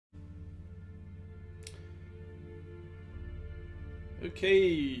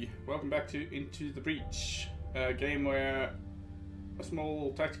Okay, welcome back to Into the Breach, a game where a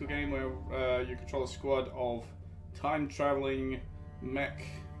small tactical game where you control a squad of time-traveling mech,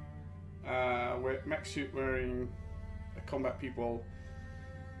 mech suit wearing combat people,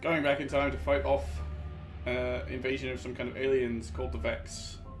 going back in time to fight off invasion of some kind of aliens called the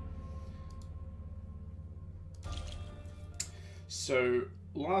Vex. So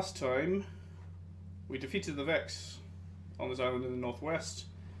last time we defeated the Vex on this island in the northwest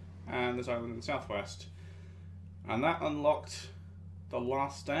and this island in the southwest, and that unlocked the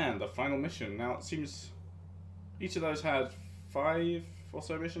last stand, the final mission. Now it seems each of those had 5 or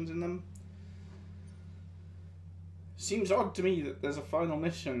so missions in them. Seems odd to me that there's a final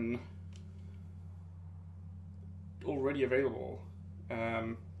mission already available,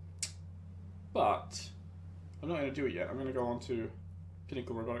 but I'm not going to do it yet. I'm going to go on to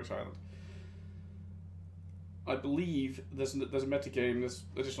Pinnacle Robotics Island. I believe there's a meta game, there's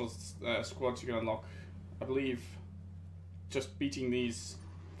additional squads you can unlock. I believe just beating these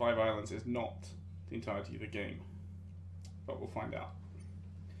 5 islands is not the entirety of the game, but we'll find out.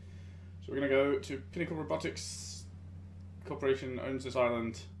 So we're going to go to Pinnacle Robotics Corporation owns this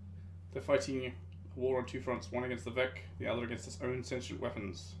island. They're fighting a war on 2 fronts, one against the Vec, the other against its own sentient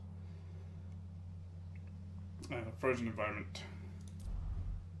weapons. Frozen environment.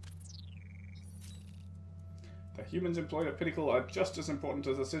 The humans employed at Pinnacle are just as important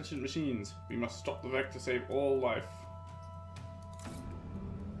as the sentient machines. We must stop the Vec to save all life.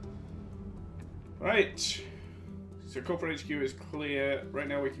 Right. So corporate HQ is clear. Right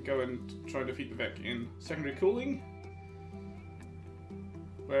now we can go and try and defeat the Vec in secondary cooling,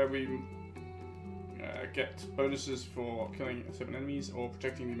 where we get bonuses for killing 7 enemies or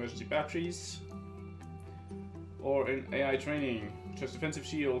protecting the emergency batteries, or in AI training, which has defensive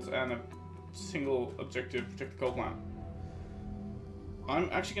shields and a single objective: protect the coal plant. I'm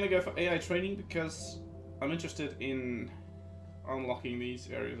actually going to go for AI training because I'm interested in unlocking these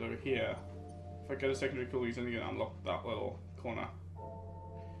areas over here. If I go to secondary cooling, it's only going to unlock that little corner.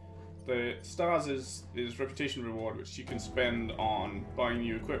 The stars is reputation reward, which you can spend on buying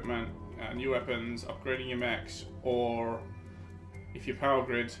new equipment, new weapons, upgrading your mechs, or if your power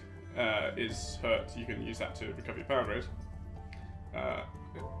grid is hurt, you can use that to recover your power grid.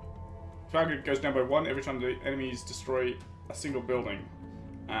 Power grid goes down by 1 every time the enemies destroy a single building,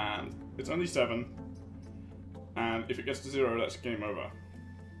 and it's only 7, and if it gets to 0, that's game over.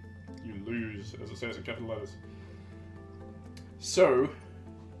 You lose, as it says in capital letters. So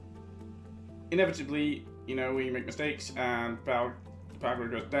inevitably, you know, we make mistakes and the power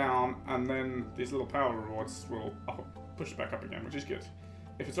grid goes down, and then these little power rewards will push it back up again, which is good.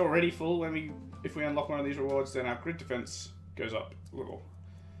 If it's already full, if we unlock one of these rewards, then our grid defense goes up a little.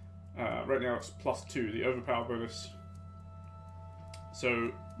 Right now it's +2, the overpower bonus.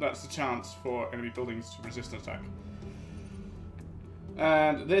 So that's the chance for enemy buildings to resist an attack.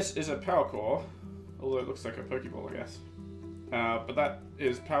 And this is a power core, although it looks like a Pokeball, I guess. But that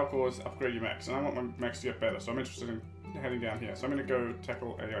is power cores upgrade your mechs, and I want my mechs to get better, so I'm interested in heading down here. So I'm going to go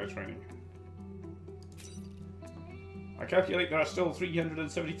tackle AI training. I calculate there are still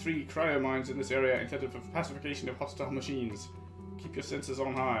 373 cryo mines in this area intended for pacification of hostile machines. Keep your sensors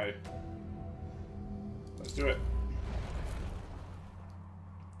on high. Let's do it.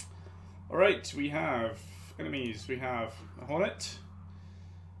 Alright, we have enemies. We have a Hornet.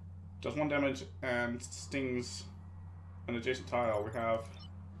 Does 1 damage and stings an adjacent tile. We have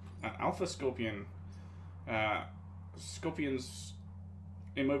an Alpha Scorpion. Scorpions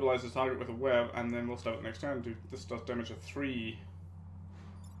immobilize the target with a web, and then we'll start it next turn. This does damage of 3.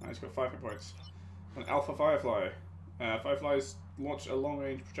 He's got 5 hit points. An Alpha Firefly. Fireflies launch a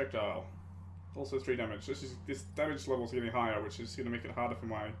long-range projectile. Also 3 damage. This damage level is getting higher, which is going to make it harder for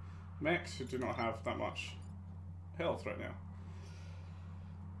my mechs, who do not have that much health right now.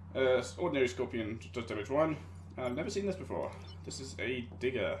 Ordinary Scorpion does damage 1. I've never seen this before. This is a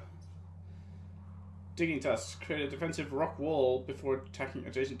Digger. Digging tasks. Create a defensive rock wall before attacking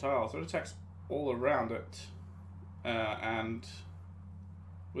adjacent tiles. So it attacks all around it, and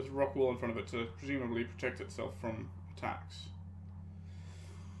with a rock wall in front of it to presumably protect itself from attacks.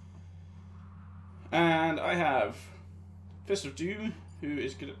 And I have Fist of Doom, who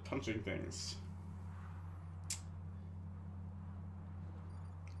is good at punching things.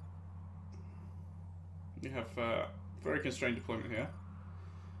 We have very constrained deployment here.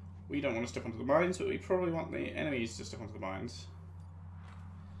 We don't want to step onto the mines, but we probably want the enemies to step onto the mines.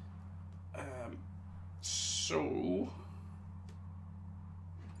 So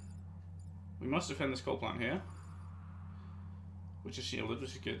we must defend this coal plant here, which is shielded,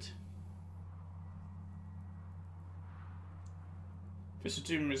 which is good. Fist of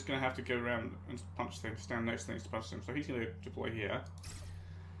Doom is going to have to go around and punch things, stand next to things to punch them, so he's going to deploy here.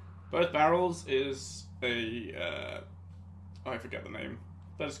 Both barrels is a, I forget the name,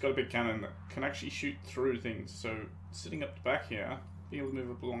 but it's got a big cannon that can actually shoot through things, so sitting up the back here, being able to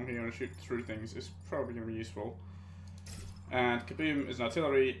move up along here and shoot through things is probably going to be useful. And Kaboom is an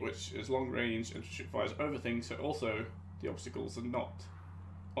artillery, which is long range and fires over things, so also the obstacles are not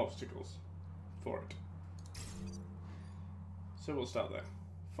obstacles for it. So we'll start there.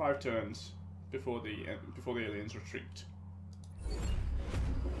 5 turns before the aliens retreat.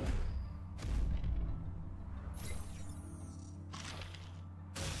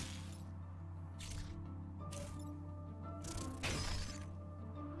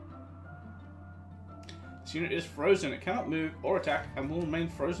 This unit is frozen. It cannot move or attack and will remain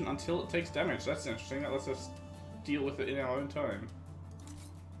frozen until it takes damage. That's interesting. That lets us deal with it in our own time.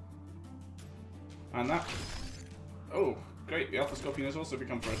 And that... Oh, great. The Alpha Scorpion has also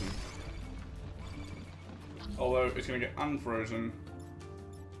become frozen. Although it's going to get unfrozen.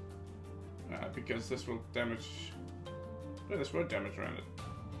 Because this will damage... Oh, this won't damage around it.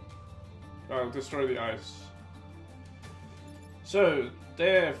 I'll destroy the ice. So,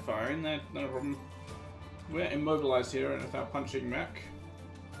 they're fine. They're no problem. We're immobilized here and without punching mech.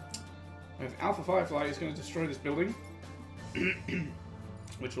 And Alpha Firefly is going to destroy this building.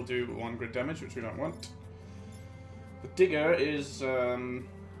 Which will do 1 grid damage, which we don't want. The Digger is going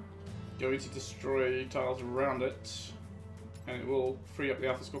to destroy tiles around it. And it will free up the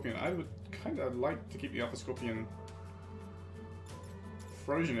Alpha Scorpion. I would kind of like to keep the Alpha Scorpion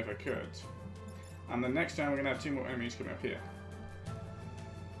frozen if I could. And the next time we're going to have 2 more enemies coming up here.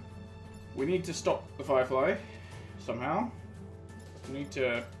 We need to stop the Firefly somehow. We need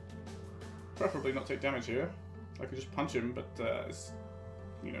to preferably not take damage here. I could just punch him, but it's,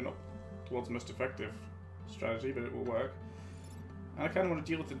 you know, not the world's most effective strategy, but it will work. And I kind of want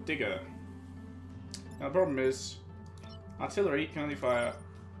to deal with the Digger. Now the problem is, artillery can only fire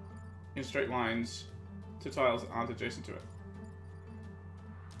in straight lines to tiles that aren't adjacent to it.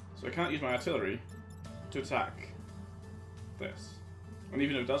 So I can't use my artillery to attack this. And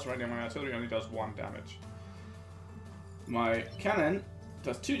even if it does right now, my artillery only does 1 damage. My cannon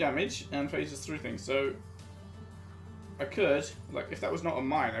does 2 damage and phases through things, so I could, like, if that was not a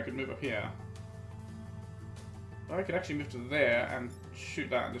mine, I could move up here. But I could actually move to there and shoot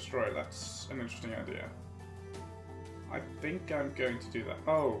that and destroy it. That's an interesting idea. I think I'm going to do that.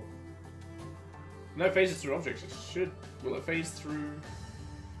 Oh. No, it phases through objects. It should. Will it phase through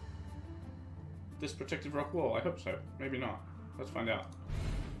this protective rock wall? I hope so. Maybe not. Let's find out.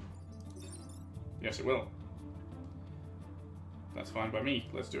 Yes, it will. That's fine by me.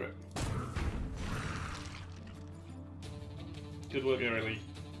 Let's do it. Good work, Airly.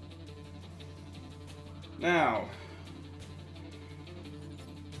 Now,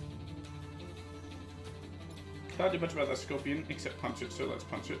 can't do much about that Scorpion except punch it, so let's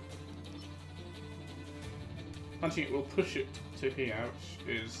punch it. Punching it will push it to here,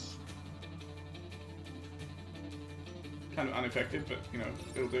 which is kind of ineffective, but you know,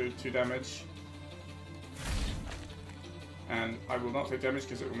 it'll do 2 damage. And I will not take damage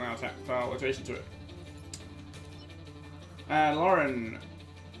because it will now attack the tile adjacent to it. And Lauren.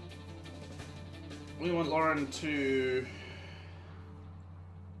 We want Lauren to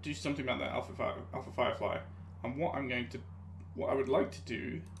do something about that Alpha Firefly. And what I would like to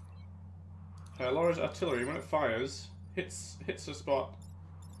do, Lauren's artillery, when it fires, hits a spot,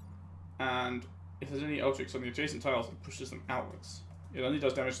 and if there's any objects on the adjacent tiles, it pushes them outwards. It only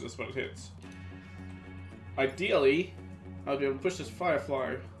does damage to the spot it hits. Ideally, I'd be able to push this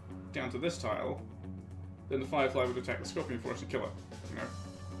Firefly down to this tile, then the Firefly would attack the Scorpion for us and kill it. You know,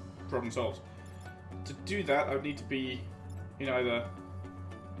 problem solved. To do that, I would need to be in either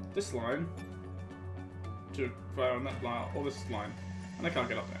this line to fire on that line, or this line, and I can't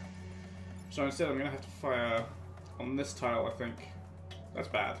get up there. So instead, I'm going to have to fire on this tile, I think. That's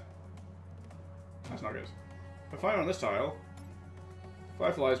bad. That's not good. If I fire on this tile,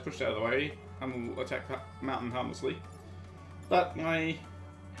 Firefly is pushed out of the way and will attack that mountain harmlessly. But the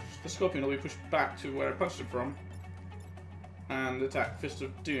Scorpion will be pushed back to where I punched it from and attack Fist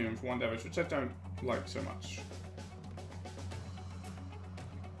of Doom for 1 damage, which I don't like so much.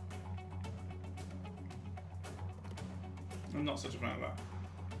 I'm not such a fan of that.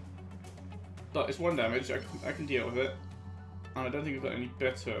 But it's 1 damage, I can deal with it. And I don't think we've got any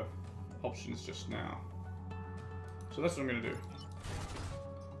better options just now. So that's what I'm going to do.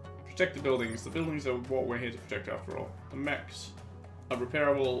 Protect the buildings. The buildings are what we're here to protect after all. The mechs are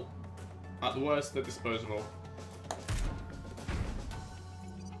repairable. At the worst, they're disposable.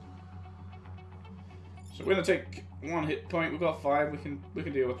 So So we're gonna take 1 hit point. We've got 5. We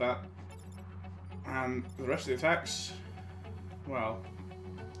can deal with that. And the rest of the attacks, well,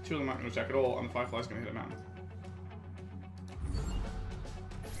 2 of them aren't gonna attack at all, and the Firefly's gonna hit a mountain.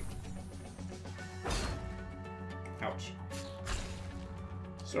 Ouch.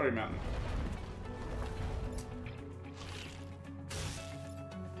 Sorry, mountain.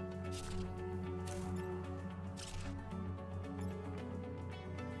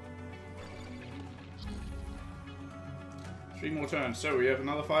 Three more turns. So we have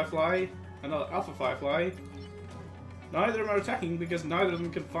another Firefly, another Alpha Firefly. Neither of them are attacking because neither of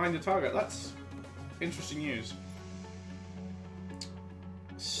them can find the target. That's interesting news.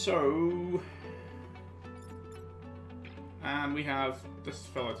 So... and we have this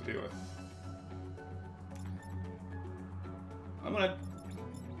fellow to deal with. I'm gonna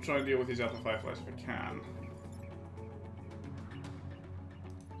try and deal with these Alpha Fireflies if I can.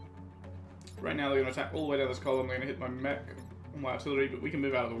 Right now they're going to attack all the way down this column. They're going to hit my mech, my artillery, but we can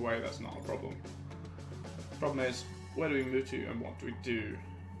move out of the way. That's not a problem. The problem is, where do we move to and what do we do?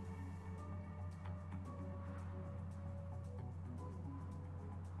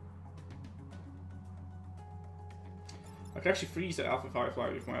 I could actually freeze that Alpha Firefly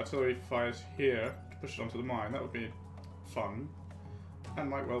if my artillery fires here to push it onto the mine. That would be fun. And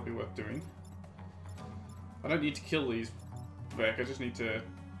might well be worth doing. I don't need to kill these Vec, I just need to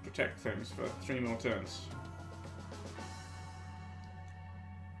protect things for 3 more turns.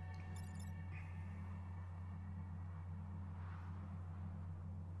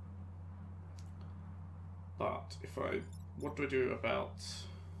 But if I... what do I do about...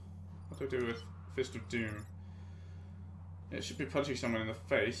 what do I do with Fist of Doom? It should be punching someone in the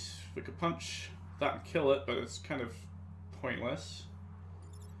face. We could punch that and kill it, but it's kind of pointless.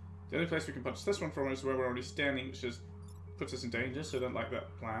 The only place we can punch this one from is where we're already standing, which just puts us in danger, so I don't like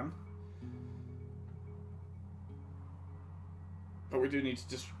that plan. But we do need to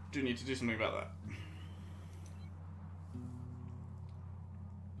do something about that.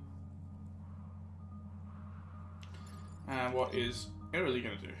 And what is Airily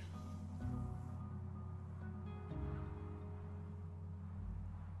going to do?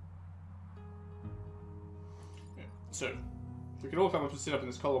 So, we can all come up and sit up in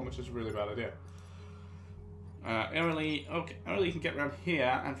this column, which is a really bad idea. Airily can get around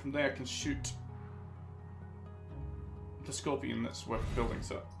here, and from there can shoot the Scorpion that's worth building,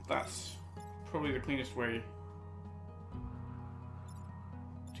 so that's probably the cleanest way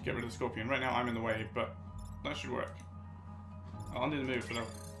to get rid of the Scorpion. Right now I'm in the way, but that should work. I'll undo the move, but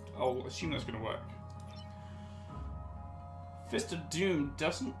I'll assume that's going to work. Fist of Doom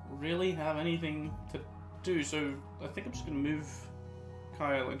doesn't really have anything to do, so I think I'm just going to move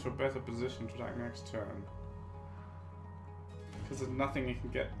Kyle into a better position to attack next turn. Because there's nothing he can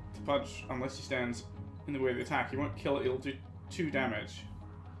get to punch unless he stands in the way of the attack. He won't kill it, he'll do 2 damage.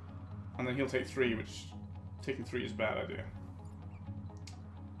 And then he'll take 3, which taking 3 is a bad idea.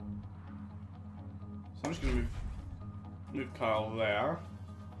 So I'm just going to move Kyle there.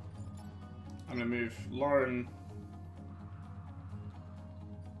 I'm going to move Lauren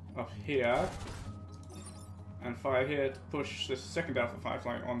up here. And fire here to push this second Alpha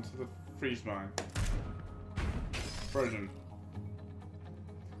Firefly onto the freeze mine. Frozen.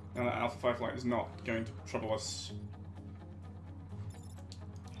 Now that Alpha Firefly is not going to trouble us.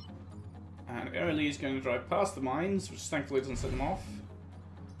 And Airily is going to drive past the mines, which thankfully doesn't set them off.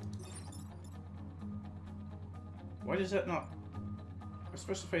 Why does that not... we're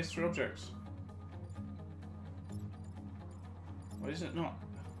supposed to face 3 objects. Why is it not?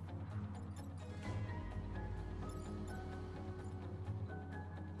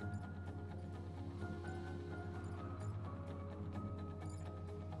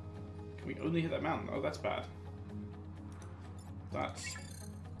 Can we only hit that mountain? Oh, that's bad. That's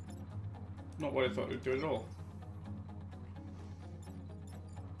not what I thought it would do at all.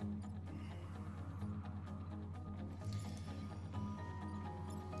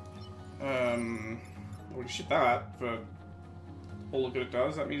 Well, we shoot that, but all the good it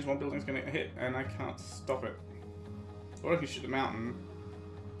does, that means one building's going to get hit, and I can't stop it. Or I can shoot the mountain,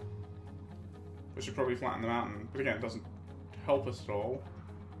 which should probably flatten the mountain, but again, it doesn't help us at all.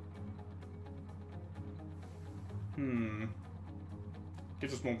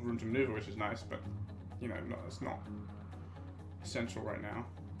 Gives us more room to maneuver, which is nice, but, you know, it's not essential right now.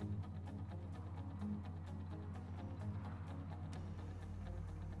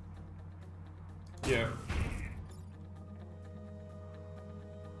 Yeah.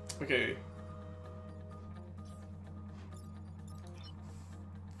 Okay.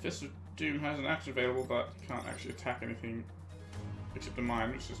 Fist of Doom has an action available, but can't actually attack anything except the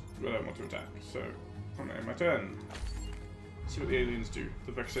mine, which is what I want to attack. So I'm gonna end my turn. See what the aliens do.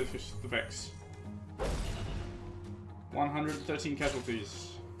 The Vexacious, the Vex. 113 casualties.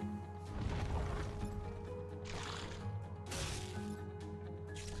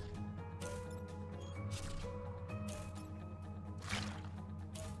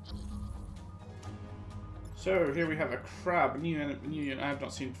 So here we have a crab, a new unit I have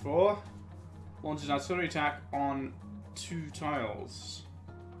not seen before. Launches an artillery attack on 2 tiles.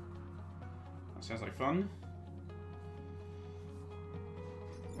 That sounds like fun.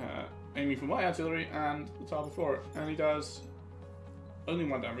 Aiming for my artillery and the tile before it, and he does only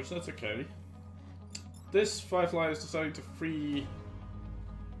 1 damage, so that's okay. This Firefly is deciding to free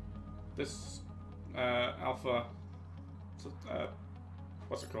this Alpha.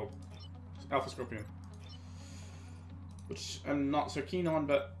 What's it called? Alpha Scorpion. Which I'm not so keen on,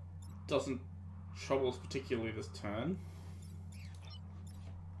 but doesn't trouble us particularly this turn.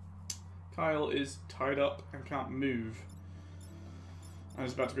 Kyle is tied up and can't move, and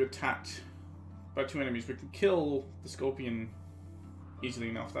is about to be attacked by 2 enemies. We can kill the Scorpion easily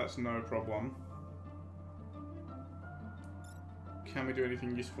enough, that's no problem. Can we do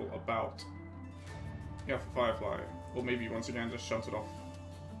anything useful about the Alpha Firefly? Or maybe once again just shunt it off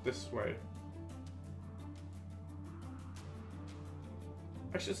this way.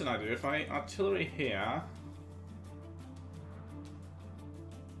 Actually, that's an idea. If I artillery here,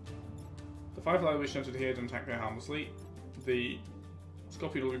 the Firefly will be shunted here to attack there harmlessly. The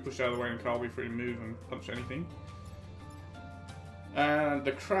Scorpion will be pushed out of the way and Carl will be free to move and punch anything. And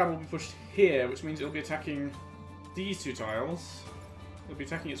the Crab will be pushed here, which means it'll be attacking these 2 tiles. It'll be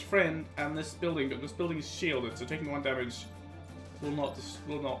attacking its friend and this building, but this building is shielded, so taking 1 damage will not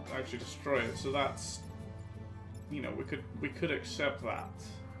actually destroy it. So that's, you know, we could accept that.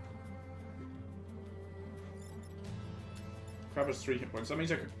 Crab has 3 hit points. That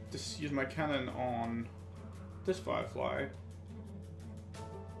means I could just use my cannon on this Firefly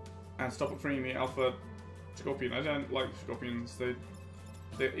and stop it freeing the Alpha Scorpion. I don't like Scorpions. Their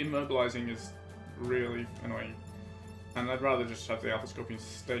immobilizing is really annoying, and I'd rather just have the Alpha Scorpion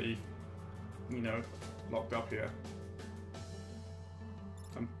stay, you know, locked up here.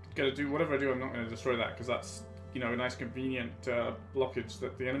 I'm gonna do whatever I do. I'm not gonna destroy that because that's, you know, a nice convenient blockage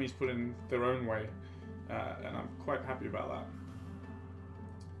that the enemies put in their own way, and I'm quite happy about that.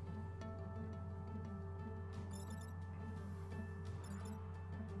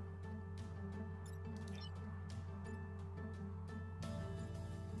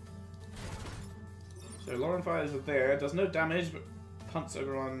 So Lauren fires are there, does no damage but punts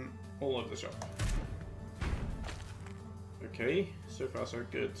everyone all over the shop. Okay, so far so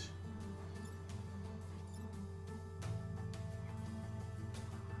good.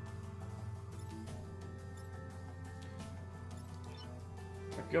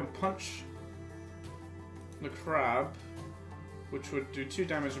 I can go and punch the Crab, which would do 2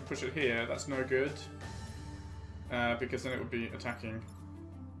 damage and push it here. That's no good, because then it would be attacking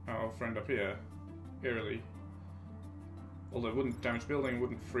our friend up here, eerily. Although it wouldn't damage building, it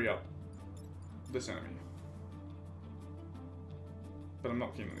wouldn't free up this enemy. But I'm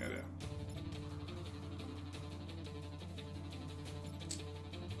not keen on the idea.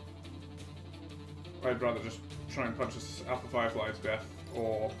 I'd rather just try and punch this Alpha Firefly to death,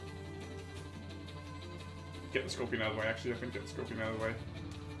 or get the Scorpion out of the way. Actually, I think get the Scorpion out of the way.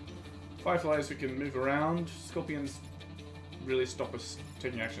 Fireflies we can move around. Scorpions really stop us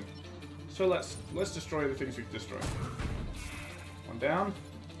taking action. So let's destroy the things we can destroy. 1 down.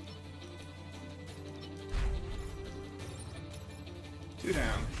 2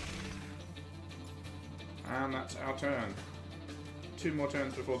 down. And that's our turn. 2 more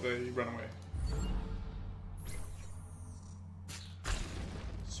turns before they run away.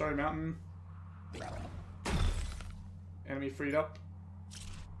 Sorry, Mountain. Enemy freed up.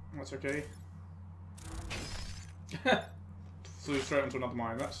 That's okay. Flew straight into another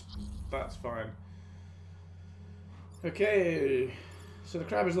mine. That's fine. Okay. So the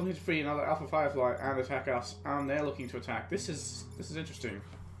Crab is looking to free another Alpha Firefly and attack us, and they're looking to attack. This is interesting.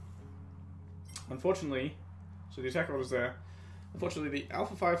 Unfortunately, so the attack order's there. Unfortunately, the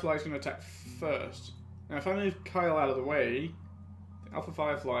Alpha Firefly is going to attack first. Now, if I move Kyle out of the way, the Alpha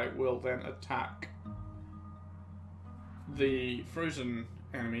Firefly will then attack the frozen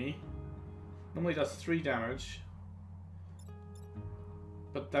enemy. Normally does 3 damage,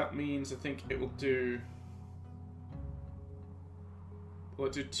 but that means I think it will do. Will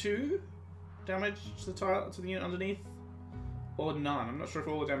it do 2 damage to the tile, to the unit underneath, or none? I'm not sure if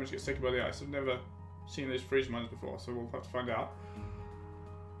all the damage gets taken by the ice. I've never seen those freeze mines before, so we'll have to find out.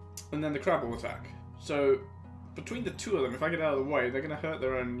 And then the Crab will attack. So between the 2 of them, if I get out of the way, they're going to hurt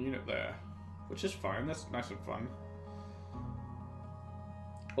their own unit there, which is fine. That's nice and fun.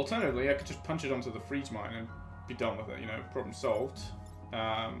 Alternatively, I could just punch it onto the freeze mine and be done with it, you know, problem solved.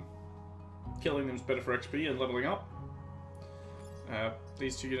 Killing them is better for XP and leveling up.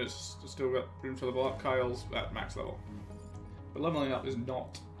 These two units still got room to level up. Kyle's at max level. But leveling up is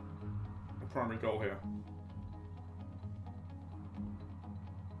not a primary goal here.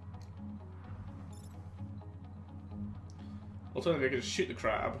 Alternatively, I could just shoot the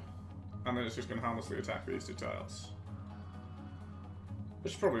crab, and then it's just going to harmlessly attack these two tiles.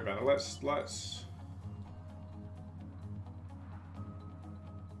 Which is probably better. Let's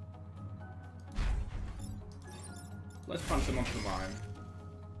punch them onto the mine.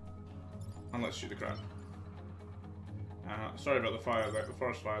 And let's shoot the crab. Sorry about the fire there, the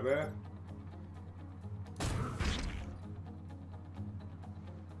forest fire there.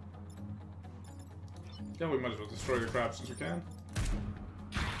 Yeah, we might as well destroy the crab since we can.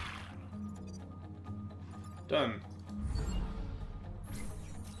 Done.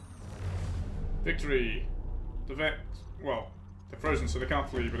 Victory. The vet. Well, they're frozen, so they can't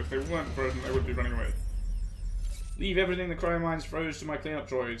flee, but if they weren't frozen, they would be running away. Leave everything the cryo mines froze to my cleanup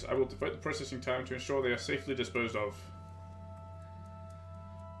droids. I will devote the processing time to ensure they are safely disposed of.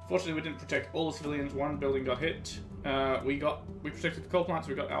 Fortunately, we didn't protect all the civilians. One building got hit. We protected the coal plants.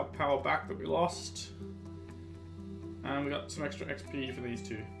 We got our power back that we lost. And we got some extra XP for these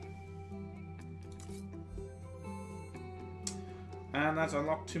two. And that's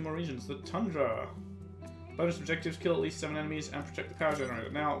unlocked 2 more regions. The Tundra. Bonus objectives, kill at least 7 enemies and protect the power generator.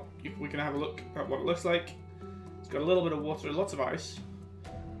 Now, we can have a look at what it looks like. It's got a little bit of water, lots of ice.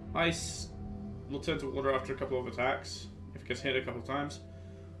 Ice will turn to water after a couple of attacks, if it gets hit a couple of times.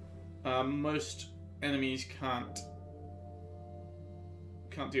 Most enemies can't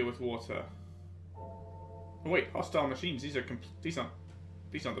deal with water. Oh wait, hostile machines. These aren't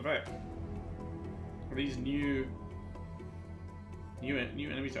the vet. Are these new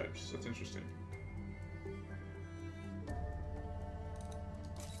enemy types? That's interesting.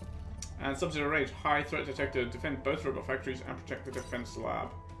 And sub-zero range, high threat detector, defend both robot factories and protect the defense lab.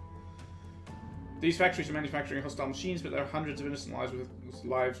 These factories are manufacturing hostile machines, but there are hundreds of innocent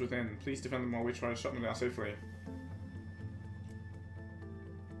lives within. Please defend them while we try to shut them down safely.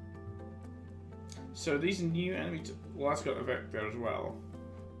 So these new enemy... well, that's got a Vec there as well.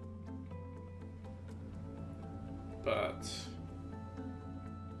 But...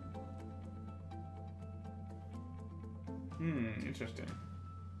 interesting.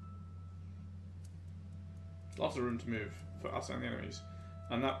 Lots of room to move for us and the enemies.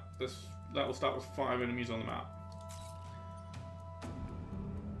 And that will start with 5 enemies on the map.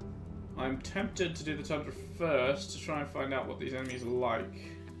 I'm tempted to do the Tundra first to try and find out what these enemies are like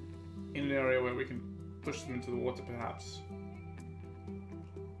in an area where we can push them into the water, perhaps.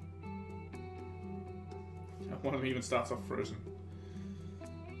 One of them even starts off frozen.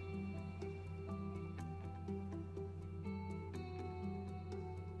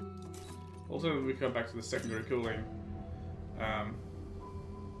 Also, we come back to the secondary cooling.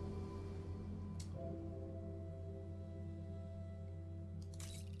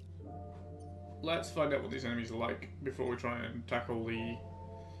 Let's find out what these enemies are like before we try and tackle the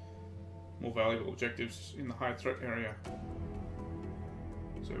more valuable objectives in the high threat area.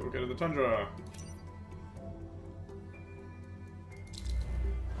 So we'll go to the Tundra.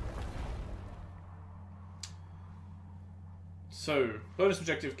 So, bonus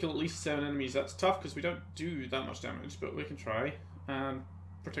objective, kill at least 7 enemies. That's tough because we don't do that much damage, but we can try. And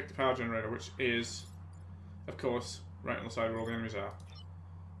protect the power generator, which is, of course, right on the side where all the enemies are.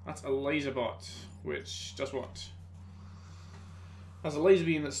 That's a laser bot, which does what? Has a laser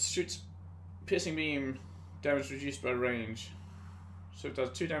beam that shoots piercing beam, damage reduced by range. So it does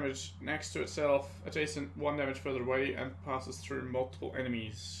 2 damage next to itself, adjacent 1 damage further away, and passes through multiple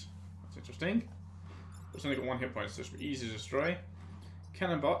enemies. That's interesting. It's only got 1 hit point, so it should be easy to destroy.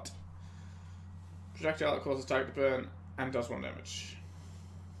 Cannon bot. Projectile that causes target to burn and does 1 damage.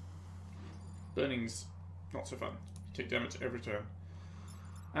 Burning's not so fun. You take damage every turn.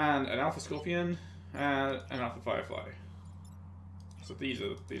 And an alpha scorpion and an alpha firefly. So these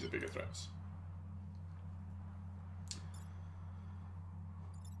are bigger threats.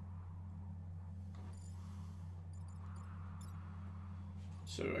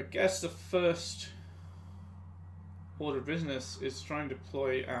 So I guess the first order of business is trying to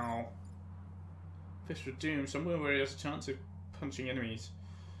deploy our Fist of Doom somewhere where he has a chance of punching enemies,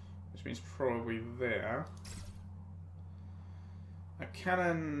 which means probably there. A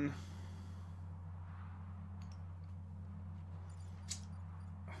cannon.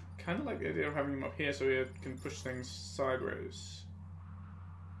 I kind of like the idea of having him up here so he can push things sideways.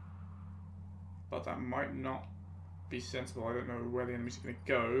 but that might not be sensible. I don't know where the enemies are going to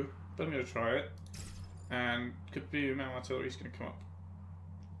go, but I'm going to try it. And could be my artillery is going to come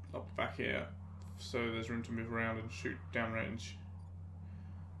up back here, so there's room to move around and shoot downrange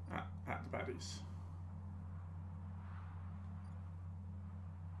at the baddies.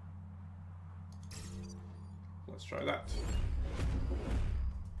 Let's try that.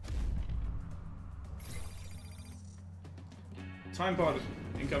 Time pod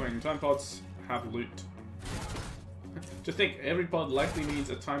incoming. Time pods have loot. Just think, every pod likely means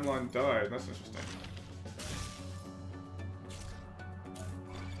a timeline died. That's interesting.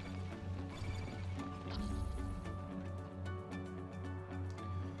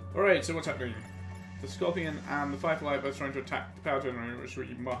 Alright, so what's happening? The Scorpion and the Firefly are both trying to attack the power generator, which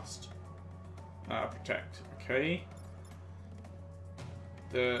we must protect. Okay.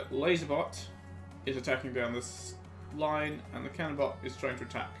 The laser bot is attacking down this line, and the cannon bot is trying to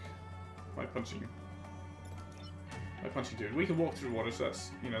attack by punching dude. We can walk through water, so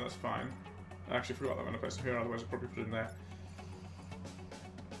that's, you know, that's fine. I actually forgot that when I placed it here, otherwise I'd probably put it in there.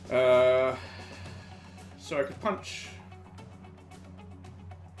 So I could punch.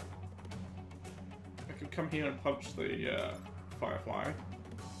 I could come here and punch the Firefly.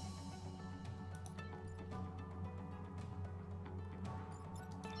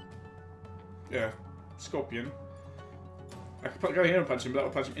 Yeah, Scorpion. I could go here and punch him, but that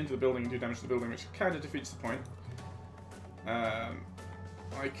will punch him into the building and do damage to the building, which kind of defeats the point.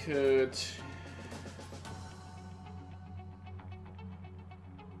 I could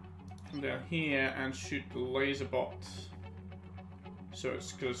come down here and shoot the laser bot, so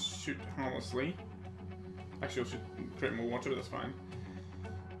it's going to shoot harmlessly. Actually, it'll create more water, but that's fine.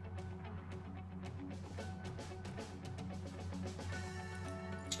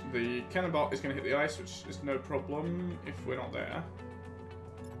 The cannon bot is going to hit the ice, which is no problem if we're not there.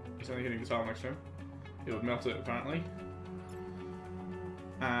 He's only hitting the tile next to him. It would melt it, apparently.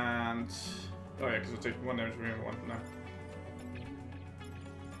 And... oh yeah, because it'll take 1 damage from the other one. No.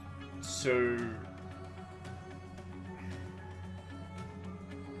 So...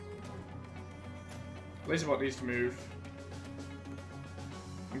 laser bot needs to move.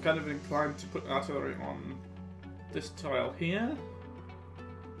 I'm kind of inclined to put artillery on this tile here,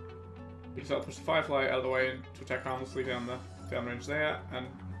 because I'll push the Firefly out of the way to attack harmlessly down the downrange there, and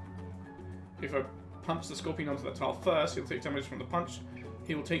if I punch the Scorpion onto that tile first, he'll take damage from the punch.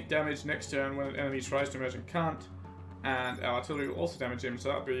 He will take damage next turn when an enemy tries to emerge and can't, and our artillery will also damage him, so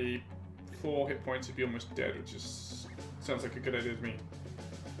that'll be 4 hit points, he'd be almost dead, which is sounds like a good idea to me.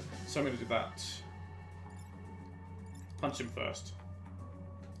 So I'm going to do that. Punch him first.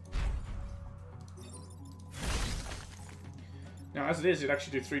 Now, as it is, it'd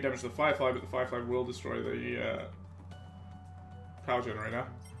actually do 3 damage to the Firefly, but the Firefly will destroy the power generator.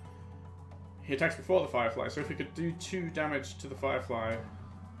 He attacks before the Firefly, so if we could do 2 damage to the Firefly,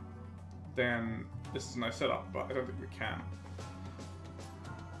 then this is a nice setup, but I don't think we can.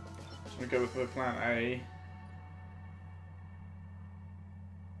 So I'm going to go with plan A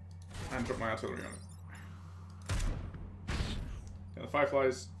and drop my artillery on it. Now the Firefly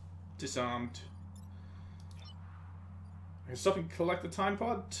is disarmed. I can stop and collect the time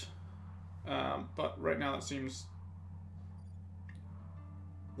pod, but right now that seems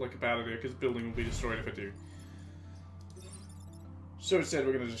like a bad idea because the building will be destroyed if I do. So instead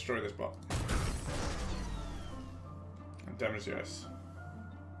we're going to destroy this bot and damage the ice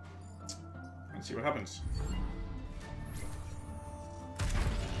and see what happens.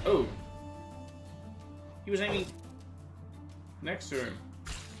 Oh! He was aiming next to him.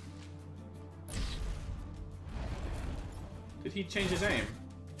 Did he change his aim?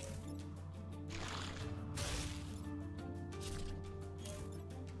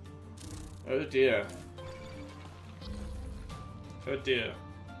 Oh dear. Oh dear.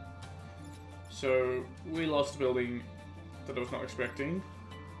 So, we lost a building that I was not expecting.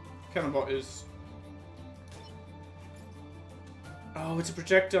 Cannonbot is... oh, it's a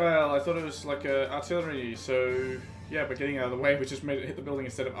projectile! I thought it was like a artillery, so... yeah, by getting out of the way, we just made it hit the building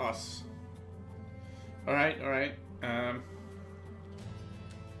instead of us. Alright, alright.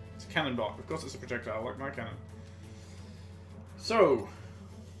 It's a cannonbot. Of course it's a projectile, like my cannon. So...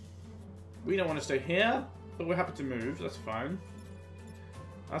 we don't want to stay here, but we're happy to move, that's fine.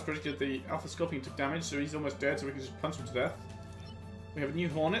 As predicted, the Alpha Scorpion took damage, so he's almost dead, so we can just punch him to death. We have a new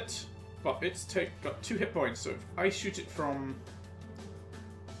Hornet, but it's got 2 hit points, so if I shoot it from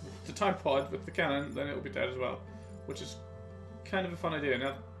the time pod with the cannon, then it'll be dead as well. Which is kind of a fun idea.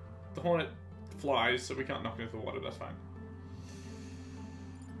 Now, the Hornet flies, so we can't knock it into the water, that's fine.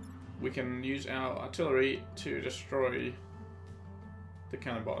 We can use our artillery to destroy the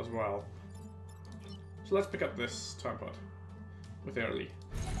cannonbot as well. So let's pick up this time pod with Early.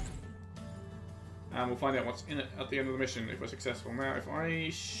 And we'll find out what's in it at the end of the mission if we're successful. Now, if I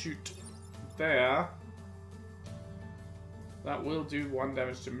shoot there, that will do 1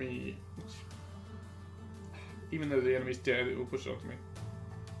 damage to me. Which, even though the enemy's dead, it will push it onto me.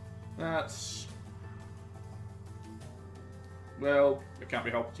 That's... well, it can't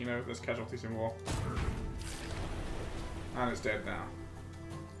be helped, you know, there's casualties in war. And it's dead now.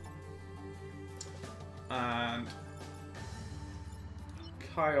 And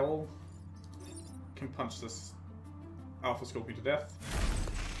Kyle can punch this Alpha Scorpion to death.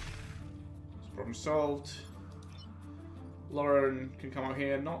 Problem solved. Lauren can come out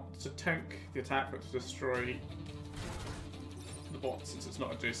here, not to tank the attack, but to destroy the bot since it's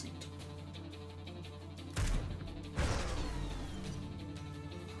not adjacent.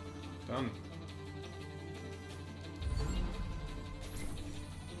 Done.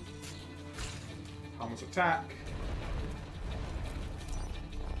 Harmless attack.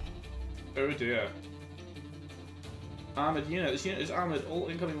 Oh dear. Armored unit. This unit is armored. All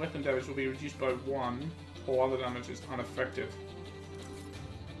incoming weapon damage will be reduced by 1. All other damage is unaffected.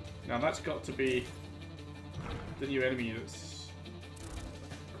 Now that's got to be the new enemy that's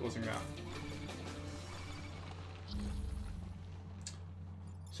causing that.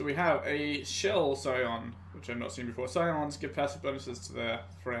 So we have a Shell Scion, which I've not seen before. Scions give passive bonuses to their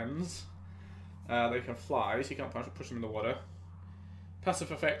friends. They can fly, so you can't push them in the water. Passive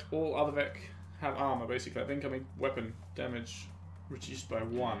effect, all other Vec have armor, basically. The incoming weapon damage reduced by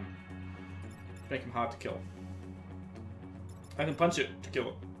 1. Make them hard to kill. I can punch it to kill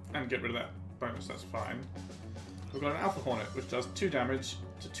it and get rid of that bonus, that's fine. We've got an Alpha Hornet, which does 2 damage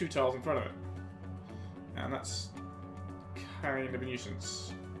to 2 tiles in front of it. And that's kind of a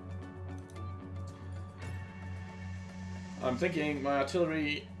nuisance. I'm thinking my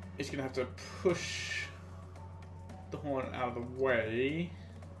artillery is going to have to push the Hornet out of the way.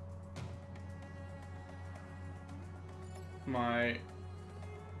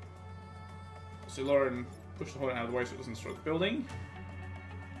 So Lauren push the Hornet out of the way so it doesn't destroy the building.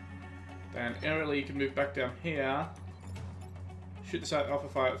 Then aerially can move back down here, shoot this Alpha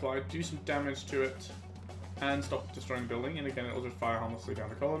Firefly, do some damage to it, and stop destroying the building. And again, it'll just fire harmlessly down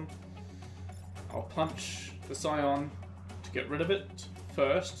the column. I'll punch the Scion to get rid of it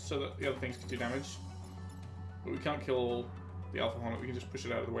first, so that the other things can do damage. But we can't kill the Alpha Hornet, we can just push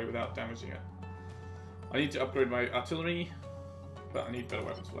it out of the way without damaging it. I need to upgrade my artillery, but I need better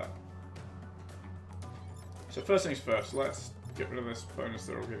weapons for that. So first things first, let's get rid of this bonus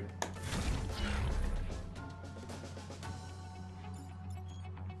they're all getting.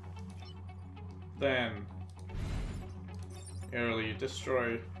 Then, aerially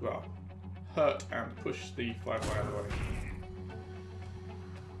destroy, well, hurt and push the Firefly out of the way.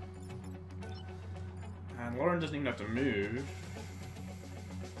 And Lauren doesn't even have to move.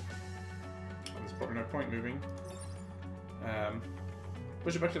 There's probably no point moving.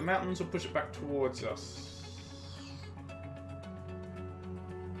 Push it back to the mountains or push it back towards us?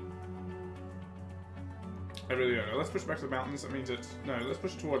 I really don't know. Let's push it back to the mountains. That means it's... no, let's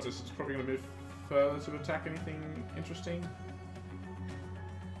push it towards us. It's probably going to move further to attack anything interesting.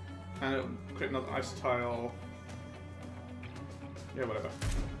 And it'll create another ice tile. Yeah, whatever.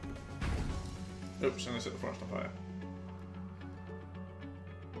 Oops, and I set the forest on fire.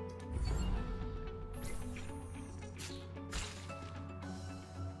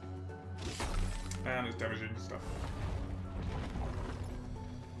 And it's damaging stuff.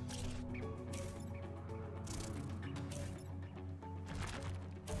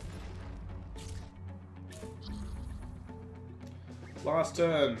 Last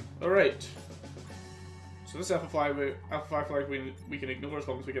turn. Alright. So this Alpha Firefly we can ignore as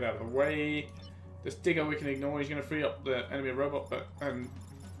long as we get out of the way. This Digger we can ignore. He's going to free up the enemy robot, but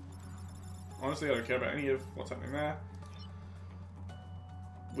honestly I don't care about any of what's happening there.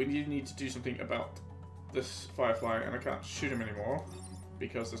 We need to do something about this Firefly, and I can't shoot him anymore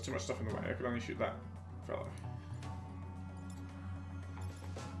because there's too much stuff in the way. I can only shoot that fellow.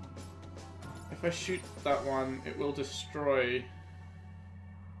 If I shoot that one, it will destroy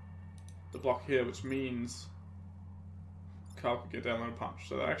the block here, which means Carl could get down on a punch,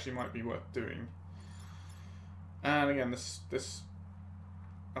 so that actually might be worth doing. And again, this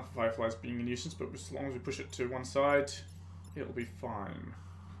Alpha Firefly is being a nuisance, but as long as we push it to one side, it'll be fine.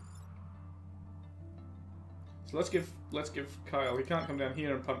 So let's give Kyle. He can't come down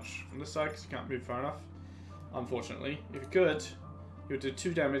here and punch from this side because he can't move far enough, unfortunately. If he could, he would do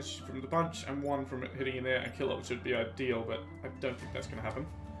 2 damage from the punch and 1 from it hitting in there and kill it, which would be ideal, but I don't think that's going to happen.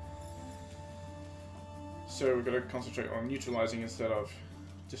 So we've got to concentrate on neutralizing instead of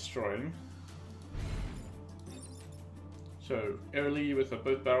destroying. So, Airly with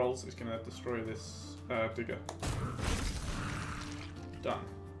both barrels is going to destroy this digger. Done.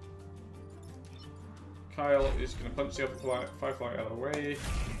 Kyle is going to punch the other firefly out of the way.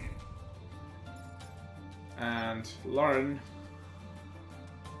 And Lauren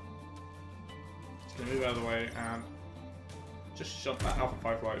is going to move out of the way and just shut that alpha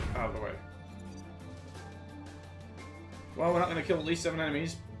firefly out of the way. Well, we're not going to kill at least 7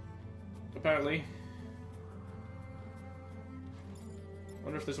 enemies, apparently. I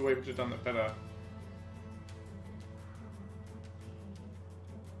wonder if there's a way we could have done that better.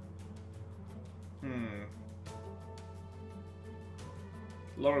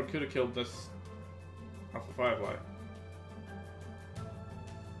 Lauren could have killed this alpha firefly.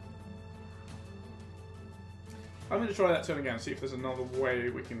 I'm going to try that turn again, see if there's another way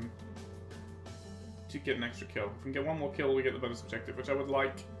we can to get an extra kill. If we can get one more kill, we get the bonus objective, which I would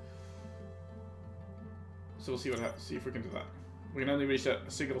like. So we'll see what happens. See if we can do that. We can only reset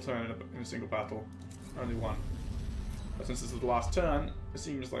a single turn in a single battle, only one. But since this is the last turn, it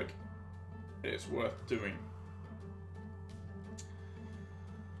seems like it's worth doing.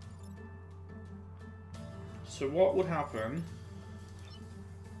 So what would happen?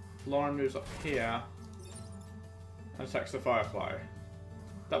 Lauren moves up here and attacks the firefly.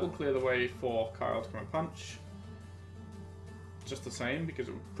 That will clear the way for Kyle to come and punch. Just the same, because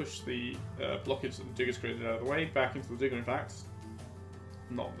it would push the blockage that the digger's created out of the way, back into the digger in fact.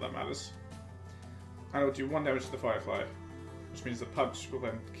 Not that that matters. And it will do 1 damage to the firefly, which means the punch will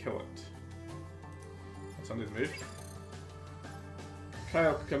then kill it. Let's undo the move.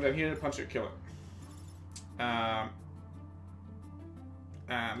 Kyle could come down here and punch it, kill it.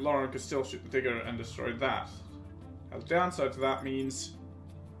 And Lauren could still shoot the digger and destroy that. Now, the downside to that means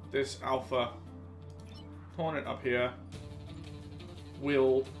this alpha hornet up here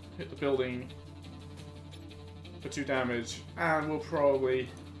will hit the building for 2 damage and will probably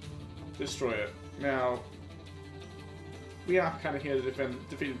destroy it. Now, we are kind of here to defend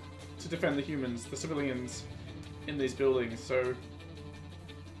the humans, the civilians in these buildings, so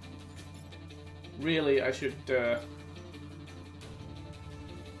really I should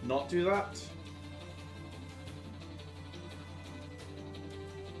not do that.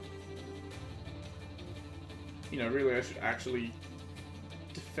 You know, really I should actually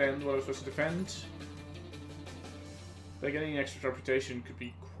defend what I was supposed to defend. But getting an extra reputation could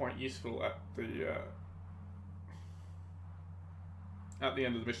be quite useful at the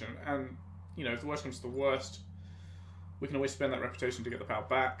end of the mission. And, you know, if the worst comes to the worst, we can always spend that reputation to get the power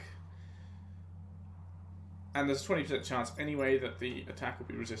back. And there's a 20% chance anyway that the attack will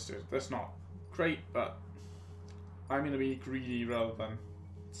be resisted. That's not great, but I'm going to be greedy rather than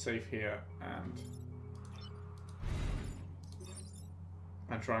safe here and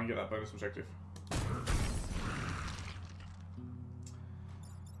try and get that bonus objective.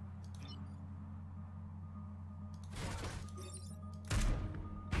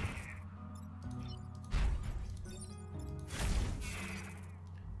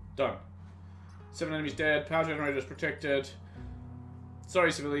 Done. 7 enemies dead, power generators protected.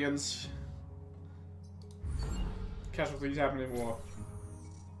 Sorry, civilians. Casualties happen in war.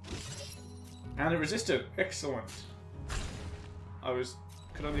 And it resisted. Excellent.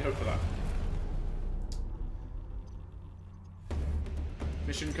 Could only hope for that.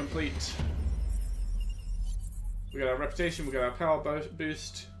 Mission complete. We got our reputation, we got our power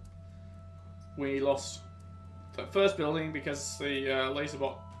boost. We lost that first building because the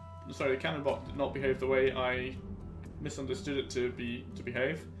the cannon bot did not behave the way I misunderstood it to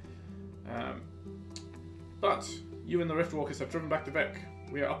behave. But you and the Riftwalkers have driven back to Vec.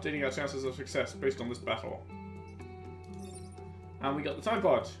 We are updating our chances of success based on this battle. And we got the time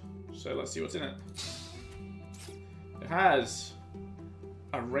pod, so let's see what's in it. It has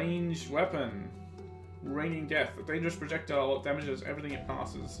a ranged weapon, Raining Death, a dangerous projectile that damages everything it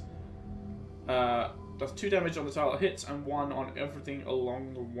passes. Does 2 damage on the tile it hits and 1 on everything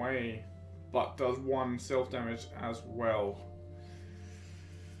along the way, but does 1 self-damage as well.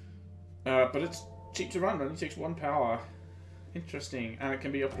 But it's cheap to run, only takes 1 power. Interesting, and it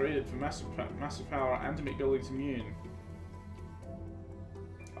can be upgraded for massive power and to make buildings immune.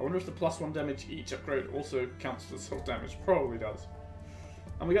 I wonder if the +1 damage each upgrade also counts for self-damage. Probably does.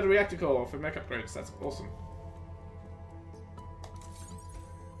 And we got a reactor core for mech upgrades, that's awesome.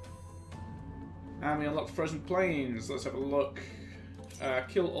 And we unlocked frozen plains. Let's have a look.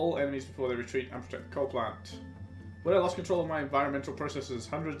 Kill all enemies before they retreat and protect the coal plant. When I lost control of my environmental processes,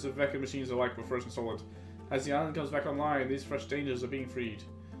 hundreds of Vector machines alike were frozen solid. As the island comes back online, these fresh dangers are being freed.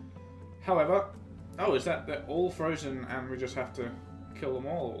 However, oh, is that they're all frozen and we just have to kill them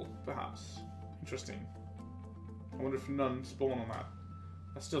all, perhaps? Interesting. I wonder if none spawn on that.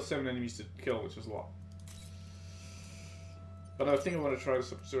 That's still 7 enemies to kill, which is a lot. But I think I want to try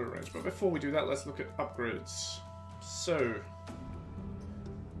this up to 0 range. But before we do that, let's look at upgrades. So,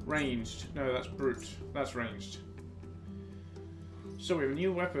 ranged. No, that's brute. That's ranged. So we have a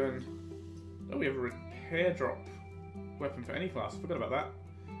new weapon. Oh, we have a repair drop weapon for any class. Forgot about that.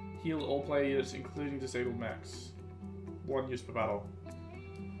 Heal all players, including disabled mechs. 1 use per battle.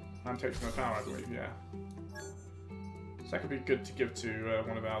 And takes no power, I believe, yeah. So that could be good to give to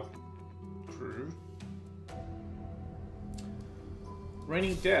one of our crew.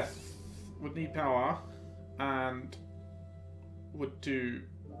 Raining Death would need power and would do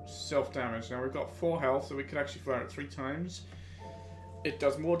self-damage. Now we've got 4 health, so we could actually fire it 3 times. It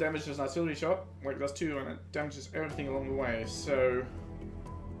does more damage as an artillery shot, like it does 2, and it damages everything along the way, so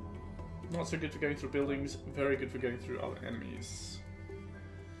not so good for going through buildings, very good for going through other enemies.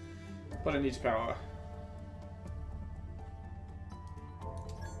 But it needs power.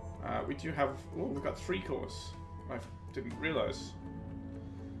 We do have, oh, we've got 3 cores. I didn't realise.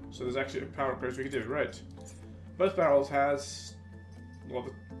 So there's actually power upgrades we could do, right. Both barrels has, well,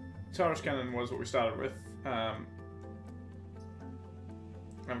 the Taurus cannon was what we started with. I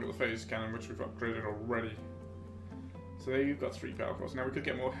haven't got the phase cannon, which we've upgraded already. So there you've got 3 power cores. Now we could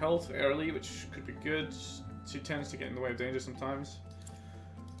get more health early, which could be good. She tends to get in the way of danger sometimes.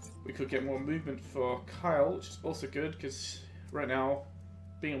 We could get more movement for Kyle, which is also good, because right now,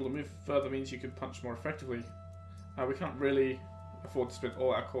 being able to move further means you can punch more effectively. We can't really afford to spend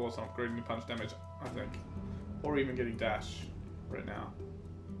all our cores on upgrading the punch damage, I think. Or even getting dash right now.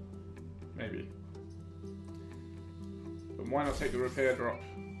 Maybe. But why not take the repair drop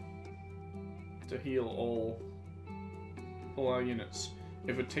to heal all our units?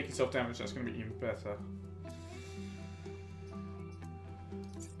 If it takes self damage, that's going to be even better.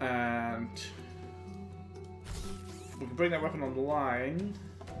 And we can bring that weapon on the line.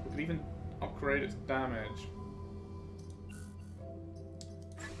 We can even upgrade its damage.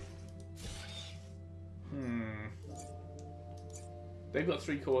 They've got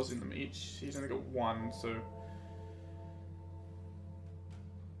 3 cores in them each. He's only got 1, so.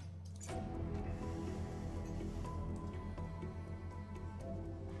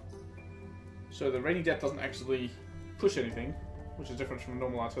 So the Raining Death doesn't actually push anything, which is different from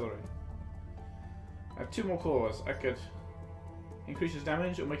normal artillery. I have 2 more cores. I could increase his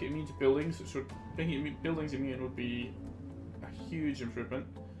damage or make it immune to buildings, which would making buildings immune would be a huge improvement,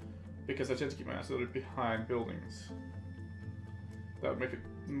 because I tend to keep my artillery behind buildings. That would make it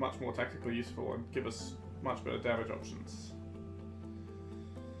much more tactically useful and give us much better damage options.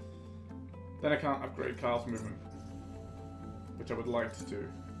 Then I can't upgrade Kyle's movement, which I would like to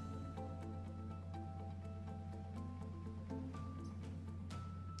do.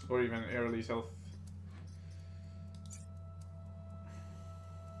 Or even Airley's health.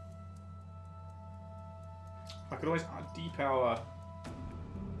 I could always depower.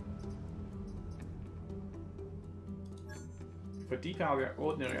 If I depower the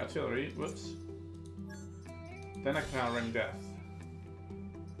ordinary artillery, whoops, then I can power Raining Death.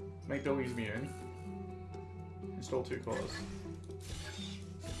 Make buildings immune. Install 2 cores.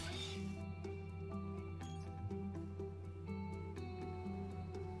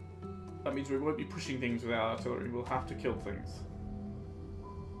 That means we won't be pushing things with our artillery, we'll have to kill things.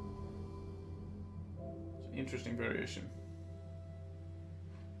 It's an interesting variation.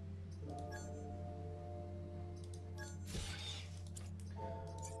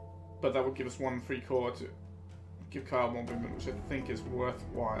 But that would give us 1 free core to give Kyle more movement, which I think is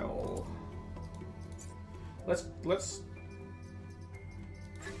worthwhile. Let's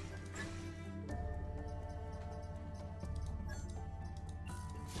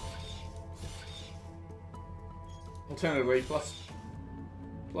alternatively, plus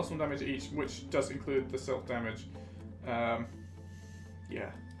 1 damage each, which does include the self-damage. Yeah,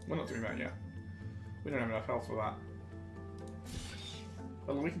 we're not doing that yet. We don't have enough health for that.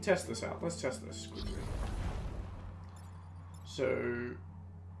 But we can test this out. Let's test this quickly. So,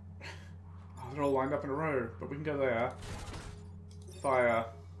 oh, they're all lined up in a row, but we can go there. Fire.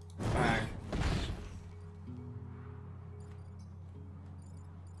 Bang.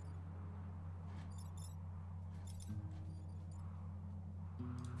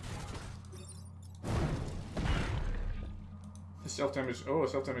 The self-damage, oh,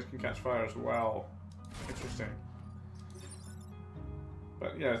 self-damage can catch fire as well. Interesting.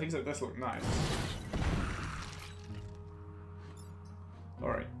 But yeah, things like this look nice.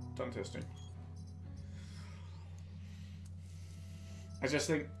 Alright, done testing. I just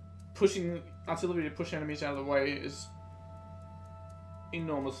think pushing artillery to push enemies out of the way is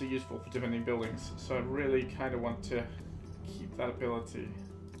enormously useful for defending buildings, so I really kind of want to keep that ability.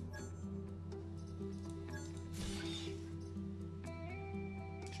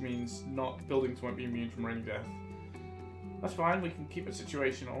 Which means not buildings won't be immune from rainy death. That's fine, we can keep it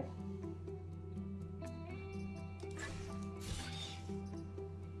situational.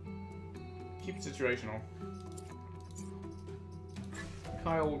 Keep it situational.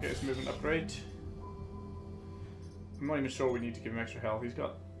 Kyle will get his movement upgrade. I'm not even sure we need to give him extra health. He's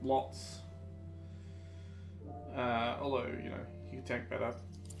got lots. Although, you know, he can tank better.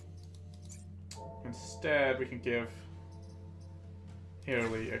 Instead, we can give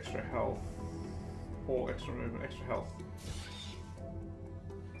Harley extra health. Or extra movement, extra health.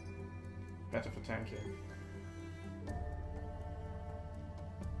 Better for tanking.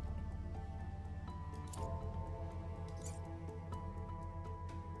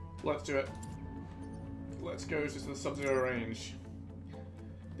 Let's do it. Let's go to the sub-zero range.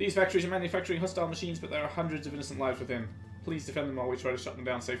 These factories are manufacturing hostile machines, but there are hundreds of innocent lives within. Please defend them while we try to shut them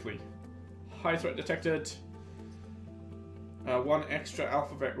down safely. High threat detected. 1 extra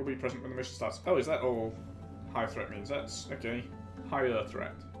alpha vec will be present when the mission starts. Oh, is that all high threat means? That's okay. Higher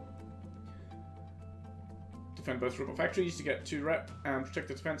threat. Defend both robot factories to get 2 rep, and protect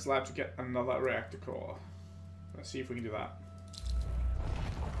the defense lab to get another reactor core. Let's see if we can do that.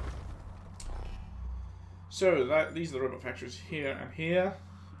 So these are the robot factories here and here,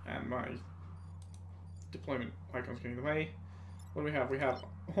 and my deployment icon's getting in the way. What do we have? We have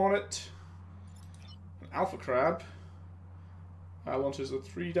a Hornet, an Alpha Crab, launches a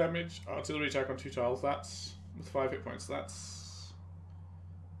 3 damage artillery attack on 2 tiles. That's with 5 hit points. That's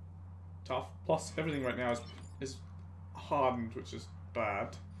tough. Plus everything right now is hardened, which is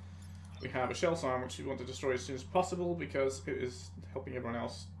bad. We have a Shell Sign, which we want to destroy as soon as possible because it is helping everyone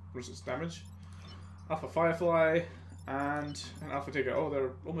else resist damage. Alpha Firefly, and an Alpha Digger. Oh,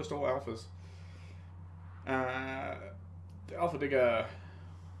 they're almost all alphas. The Alpha Digger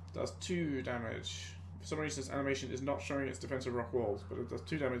does 2 damage. For some reason, its animation is not showing its defensive rock walls, but it does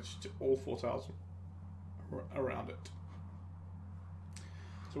 2 damage to all 4 tiles around it.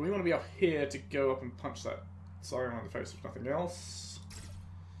 So we want to be up here to go up and punch that Scion on the face, if nothing else.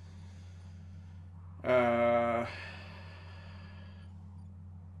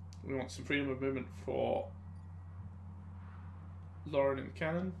 We want some freedom of movement for Lauren and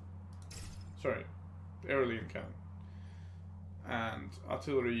Cannon. Sorry, Aurelian Cannon. And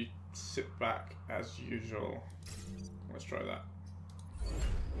artillery sit back as usual. Let's try that.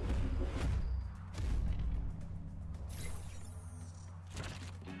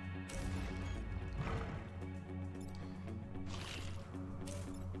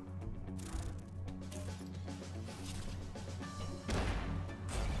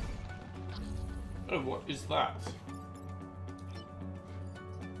 Oh, what is that?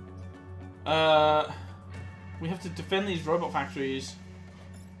 We have to defend these robot factories.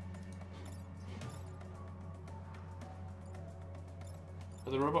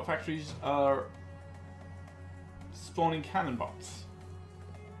 But the robot factories are spawning cannon bots.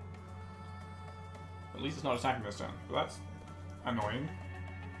 At least it's not attacking this turn, but that's annoying.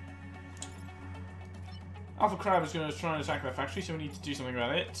 Alpha Crab is going to try and attack that factory, so we need to do something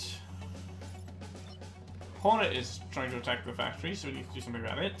about it. Hornet is trying to attack the factory, so we need to do something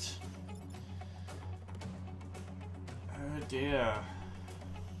about it. Oh dear.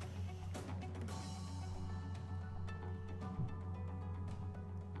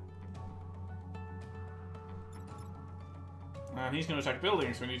 And he's going to attack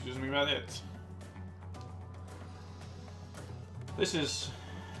buildings, so we need to do something about it. This is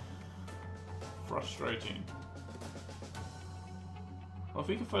frustrating. Well, if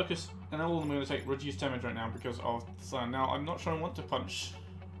we can focus, and all of them are going to take reduced damage right now because of the Scion. Now, I'm not sure I want to punch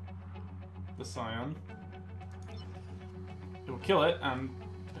the Scion. It will kill it and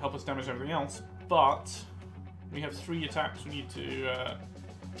help us damage everything else, but we have 3 attacks we need to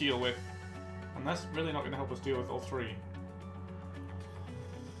deal with, and that's really not going to help us deal with all 3.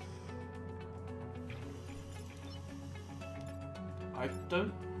 I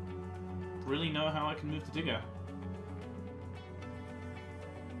don't really know how I can move the Digger.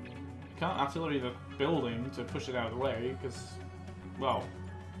 Can't artillery the building to push it out of the way, because, well,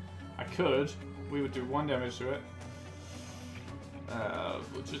 I could. We would do 1 damage to it,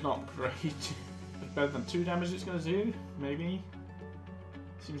 which is not great. It's better than 2 damage it's going to do, maybe.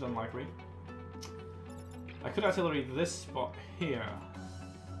 Seems unlikely. I could artillery this spot here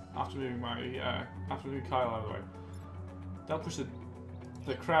after moving my after moving Kyle out of the way. That'll push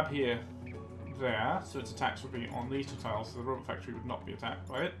the crab here there, so its attacks would be on these 2 tiles, so the robot factory would not be attacked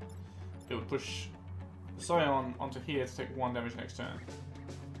by it. It would push Scion onto here to take 1 damage next turn.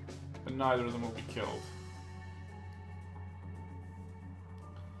 But neither of them will be killed.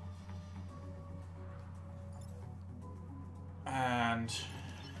 And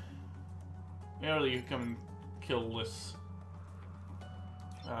early you come and kill this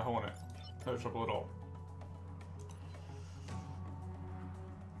Hornet. No trouble at all.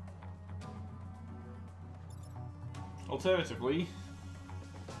 Alternatively,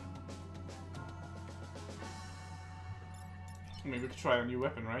 I mean, we could try a new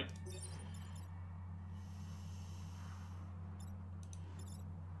weapon, right?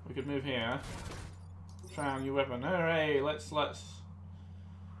 We could move here. Try a new weapon. Hooray! Let's. Why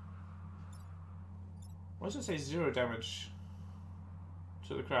does it say 0 damage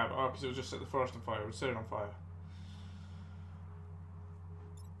to the crab? Oh, because it would just set the forest on fire. It would set it on fire.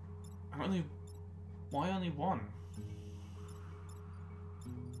 Why only 1?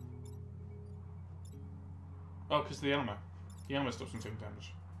 Oh, because the armor. The armor stops from taking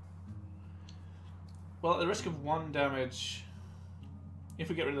damage. Well, at the risk of 1 damage, if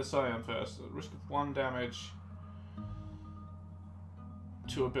we get rid of the Scion first, at the risk of 1 damage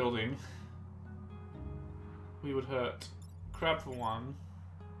to a building, we would hurt Crab for 1.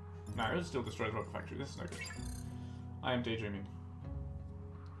 No, it would still destroy the rubber factory. This is no good. I am daydreaming.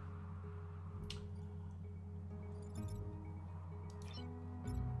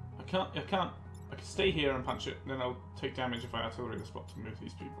 I can stay here and punch it, then I'll take damage if I artillery the spot to move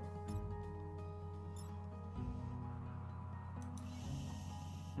these people.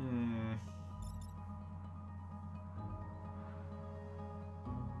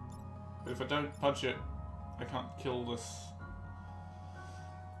 But if I don't punch it, I can't kill this.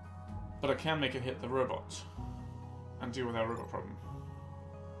 But I can make it hit the robot and deal with our robot problem.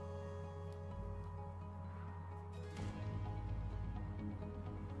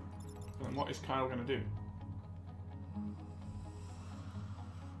 And what is Kyle going to do?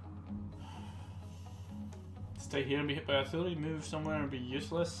 Stay here and be hit by artillery? Move somewhere and be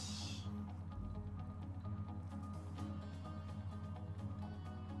useless?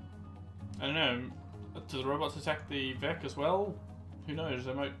 I don't know. Do the robots attack the Vec as well? Who knows?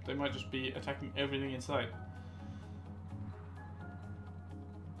 They might just be attacking everything in sight.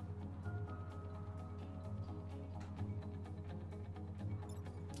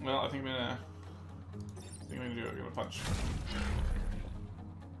 Well, I think I'm gonna do it. I'm gonna punch.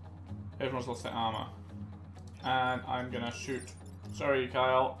 Everyone's lost their armor. And I'm gonna shoot. Sorry,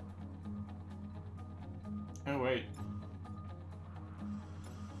 Kyle. Oh, wait.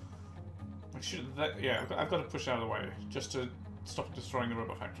 I should. Yeah, I've got to push out of the way just to stop destroying the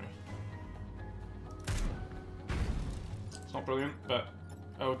robot factory. It's not brilliant, but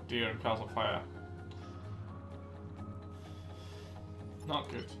oh dear, Kyle's on fire. Not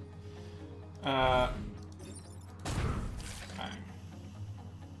good. Bang.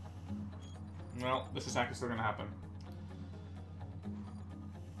 Well, this attack is still going to happen.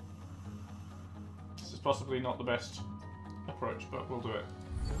 This is possibly not the best approach, but we'll do it.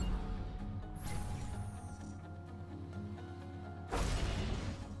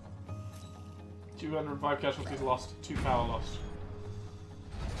 $205 casualties lost, 2 power lost.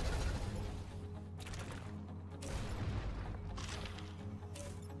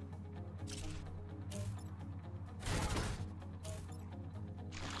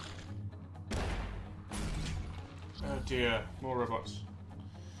 Oh dear, more robots.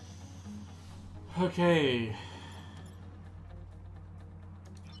 Okay.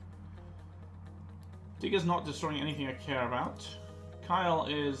 Digger's not destroying anything I care about. Kyle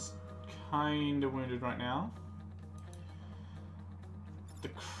is kind of wounded right now. The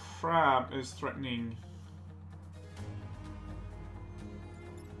crab is threatening.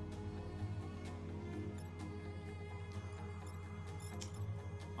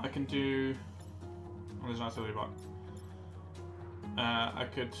 I can do. Oh, there's an artillery bot. I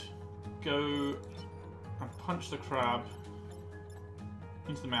could go and punch the crab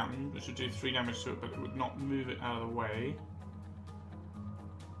into the mountain, which would do 3 damage to it, but it would not move it out of the way.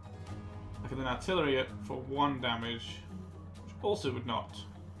 I can then artillery it for 1 damage, which also would not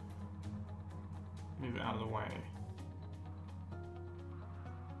move it out of the way.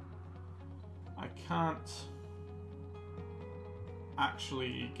 I can't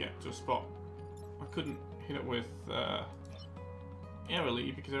actually get to a spot. I couldn't hit it with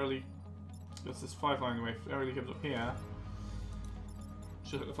airily, because airily there's this firefly in the way. If airily comes up here,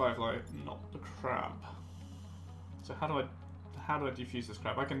 should hit the firefly, not the crab. So how do I defuse this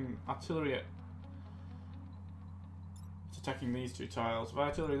crab? I can artillery it. It's attacking these 2 tiles. If I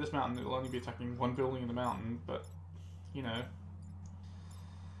artillery this mountain, it'll only be attacking 1 building in the mountain, but, you know.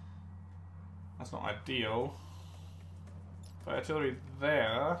 That's not ideal. But artillery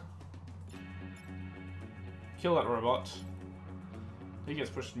there. Kill that robot. He gets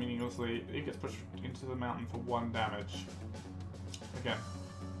pushed meaninglessly. He gets pushed into the mountain for 1 damage. Again,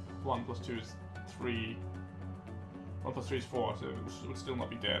 1 plus 2 is 3. 1 plus 3 is 4, so it would still not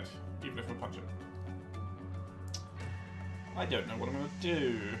be dead, even if we punch it. I don't know what I'm going to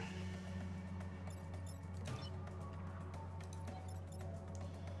do.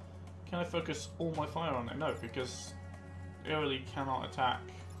 Can I focus all my fire on it? No, because Early cannot attack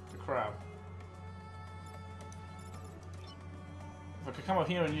the crab. If I could come up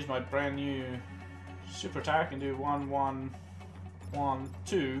here and use my brand new super attack and do 1, 1, 1,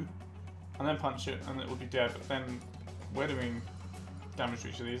 2, and then punch it, and it would be dead, but then we're doing damage to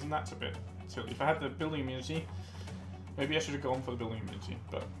each of these, and that's a bit silly. If I had the building immunity, maybe I should have gone for the building immunity,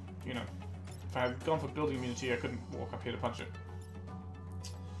 but, you know, if I had gone for building immunity, I couldn't walk up here to punch it.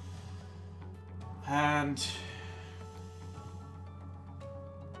 And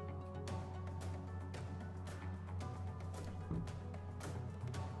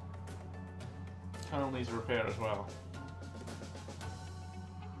tunnel needs a repair as well.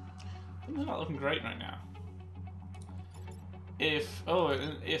 Things are not looking great right now. If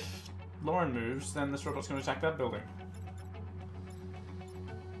Lauren moves, then this robot's going to attack that building.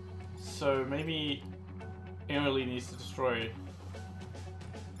 So maybe Emily needs to destroy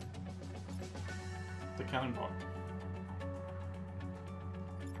the cannon pod,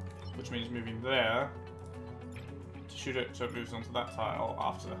 which means moving there to shoot it so it moves onto that tile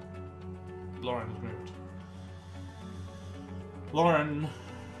after Lauren has moved. Lauren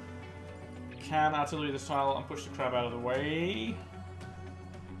can artillery this tile and push the crab out of the way.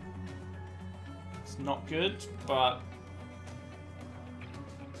 It's not good, but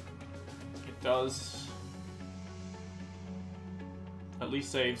it does at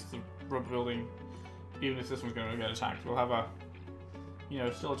least saves the rubber building. Even if this one's going to get attacked, we'll have a, you know,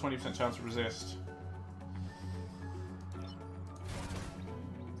 still a 20% chance to resist.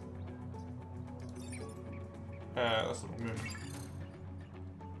 That's the wrong movement.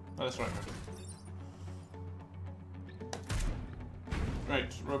 Oh, that's the right movement.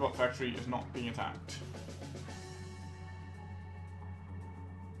 Right, robot factory is not being attacked.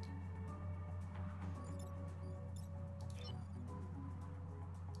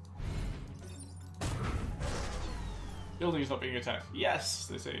 Building is not being attacked. Yes,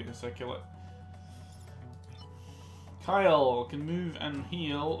 they say, so kill it. Kyle can move and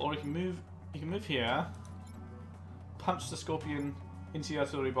heal, or he can move here, punch the scorpion into the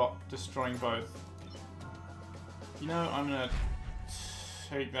artillery bot, destroying both. You know, I'm gonna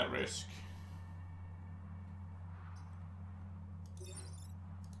take that risk.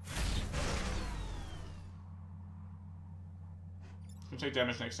 Gonna take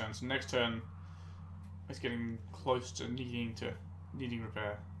damage next turn. So next turn, it's getting close to needing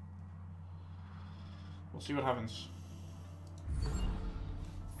repair. We'll see what happens.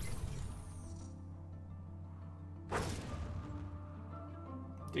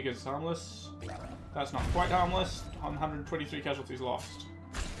 Digger's harmless. That's not quite harmless. 123 casualties lost.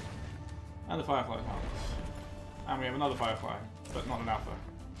 And the Firefly is harmless. And we have another Firefly, but not an Alpha.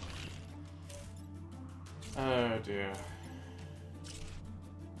 Oh dear.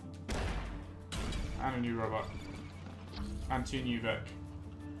 And a new robot. And 2 new Vec.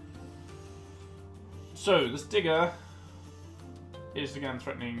 So, this Digger is again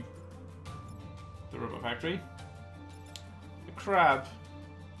threatening the robot factory. The Crab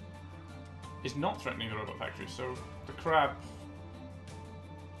is not threatening the robot factory, so the Crab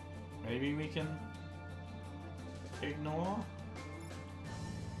maybe we can ignore?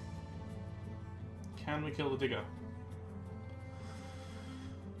 Can we kill the Digger?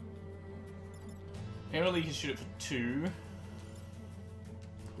 Emily can shoot it for 2.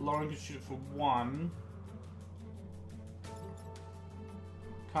 Lauren can shoot it for 1.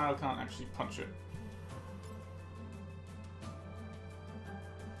 Kyle can't actually punch it.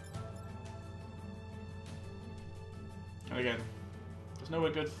 And again, there's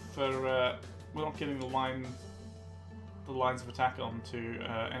nowhere good for. We're not getting the lines of attack onto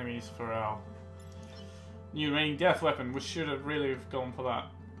enemies for our new raining death weapon. We should have really gone for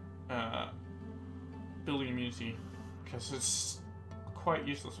that building immunity, because it's quite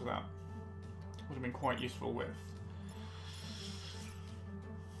useless without. Would have been quite useful with.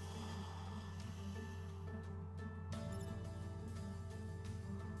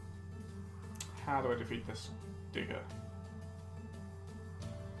 How do I defeat this Digger?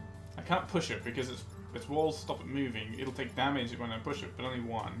 I can't push it because its walls stop it moving. It'll take damage when I push it, but only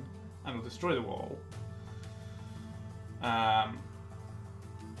 1, and it'll destroy the wall.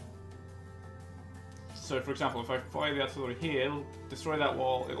 So, for example, if I fire the artillery here, it'll destroy that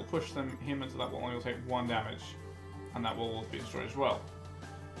wall, it'll push him into that wall, and he'll take 1 damage. And that wall will be destroyed as well.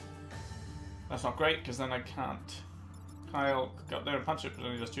 That's not great, because then I can't. Kyle go up there and punch it, but it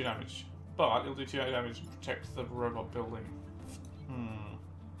only does 2 damage. But it'll do 2 damage and protect the robot building.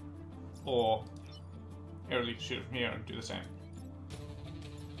 Or Aerolite can shoot it from here and do the same.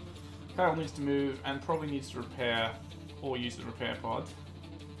 Kyle needs to move and probably needs to repair or use the repair pod.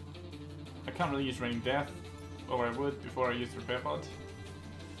 I can't really use Raining Death, or I would before I use the repair pod.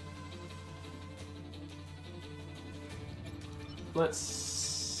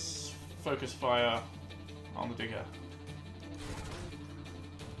 Let's focus fire on the digger.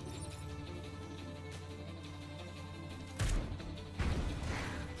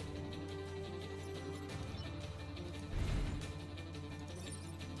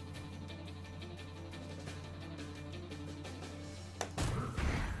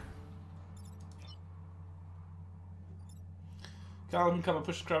 Kyle can come and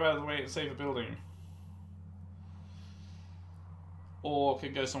push the crab out of the way and save a building. Or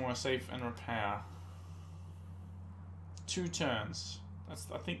can go somewhere safe and repair. 2 turns. That's,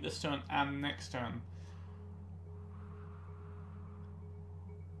 I think, this turn and next turn.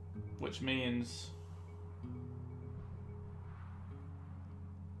 Which means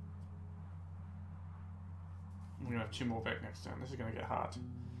I'm gonna have 2 more back next turn. This is gonna get hard.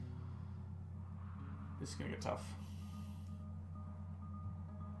 This is gonna get tough.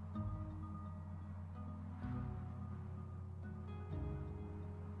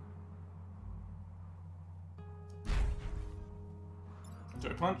 Do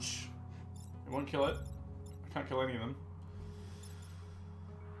a punch. It won't kill it. I can't kill any of them.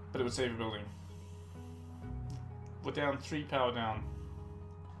 But it would save a building. We're down 3 power down.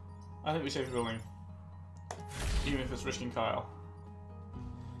 I think we save a building. Even if it's risking Kyle.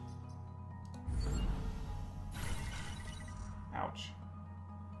 Ouch.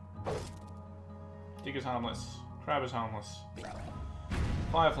 Digger's harmless. Crab is harmless.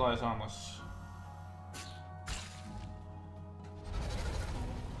 Firefly is harmless.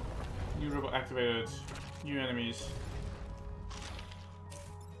 New robot activated. New enemies.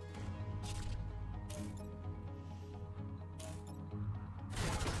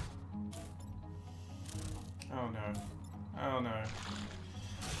 Oh no. Oh no.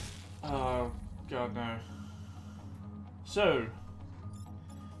 Oh god no. So,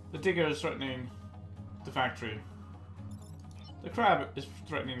 the digger is threatening the factory. The crab is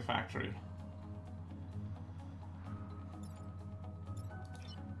threatening the factory.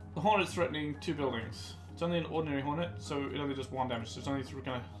 The hornet's threatening 2 buildings. It's only an ordinary hornet, so it only does 1 damage, so it's only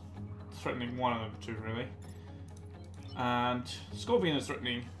threatening one of the 2, really. And Scorpion is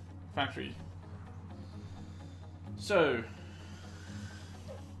threatening factory. So,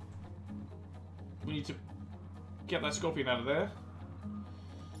 we need to get that Scorpion out of there.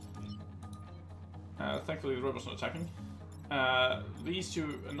 Thankfully the robot's not attacking. These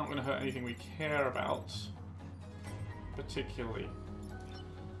 2 are not going to hurt anything we care about, particularly.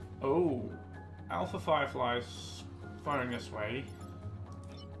 Oh, Alpha Firefly's firing this way.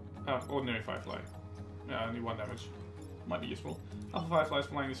 Ordinary Firefly. Only 1 damage. Might be useful. Alpha Firefly's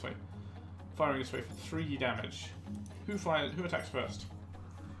flying this way. Firing this way for 3 damage. Who attacks first?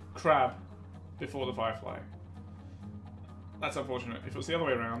 Crab before the Firefly. That's unfortunate. If it was the other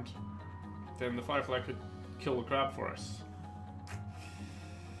way around, then the Firefly could kill the crab for us.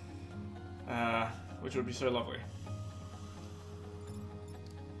 Which would be so lovely.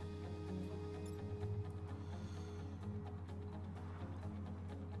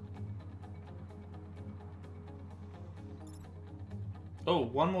 Oh,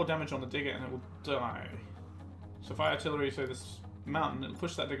 1 more damage on the digger and it will die. So fire artillery, so this mountain, it'll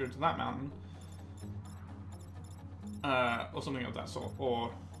push that digger into that mountain. Or something of that sort.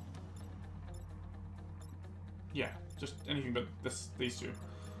 Or yeah, just anything but these 2.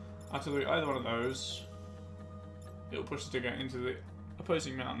 Artillery, either one of those. It'll push the digger into the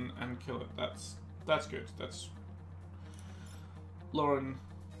opposing mountain and kill it. That's good. That's Lauren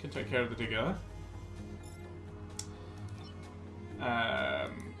can take care of the digger.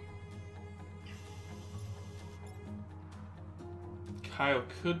 Kyle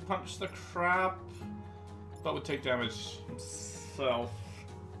could punch the crab, but would take damage himself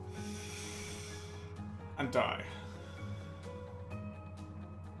and die.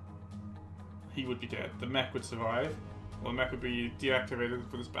 He would be dead. The mech would survive. Well, the mech would be deactivated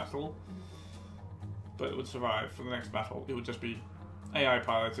for this battle, but it would survive for the next battle. It would just be AI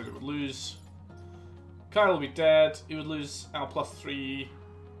piloted. It would lose. Kyle would be dead. He would lose our +3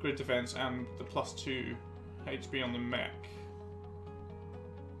 grid defense and the +2 HP on the mech.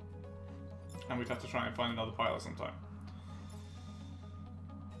 and we'd have to try and find another pilot sometime.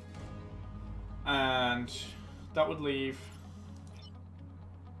 And that would leave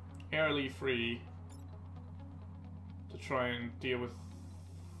Airly free to try and deal with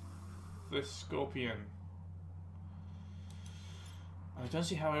this Scorpion. I don't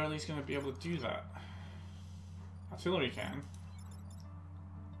see how Airly's going to be able to do that. Artillery can.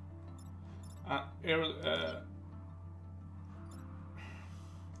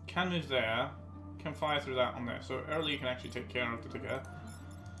 Can move there, can fire through that on there. So Early can actually take care of the digger.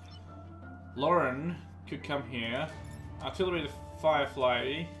 Lauren could come here. Artillery the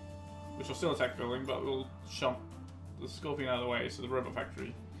Firefly, which will still attack building, but will jump the Scorpion out of the way, so the robot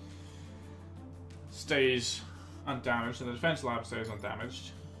factory stays undamaged, and the defense lab stays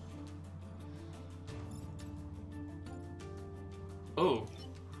undamaged. Oh.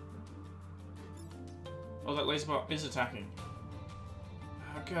 Oh, that laser bot is attacking.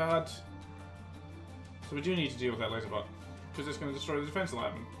 Oh god. So we do need to deal with that laser bot, because it's going to destroy the defense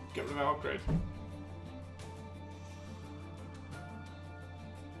lab and get rid of our upgrade.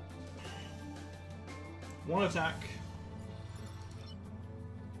 One attack.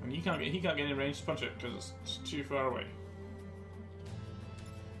 And he can't get any range to punch it because it's too far away.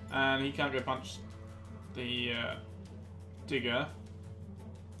 And he can't go punch the digger.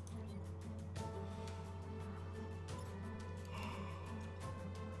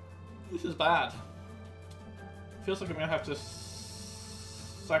 This is bad. Feels like I'm gonna have to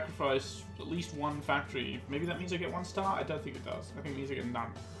sacrifice at least one factory. Maybe that means I get 1 star? I don't think it does. I think it means I get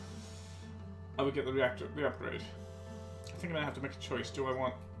none. I would get the upgrade. I think I'm gonna have to make a choice. Do I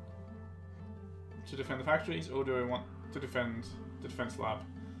want to defend the factories, or do I want to defend the defense lab?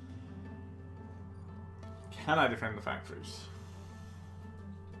 Can I defend the factories?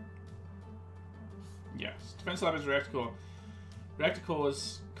 Yes. Defense lab is reactor core. Reactor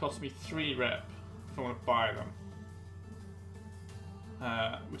cores cost me 3 rep if I want to buy them.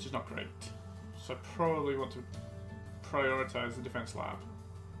 Which is not great. So I probably want to prioritize the defense lab.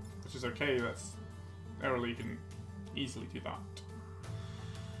 Which is okay, that's Airly can easily do that.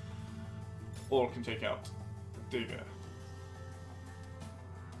 Or can take out the digger.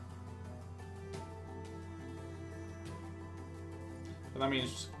 But that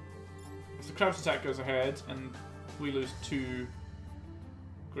means if the crouch attack goes ahead and we lose 2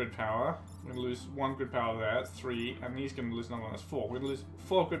 grid power, we're going to lose 1 grid power there, that's 3, and he's going to lose another one, that's 4. We're going to lose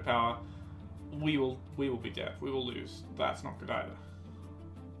 4 grid power, we will be dead, we will lose. That's not good either.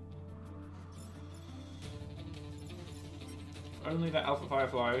 If only that Alpha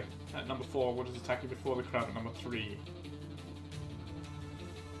Firefly at number 4 would have attacked you before the crab at number 3.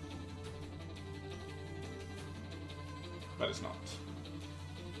 But it's not.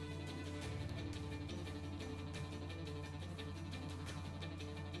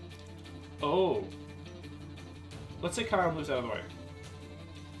 Oh! Let's say Kyle moves out of the way.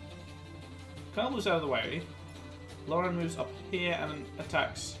 Kyle moves out of the way. Lauren moves up here and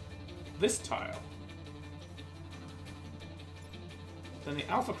attacks this tile. Then the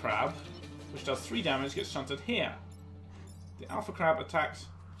Alpha Crab, which does 3 damage, gets shunted here. The Alpha Crab attacks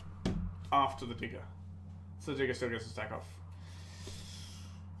after the Digger. So the Digger still gets his attack off.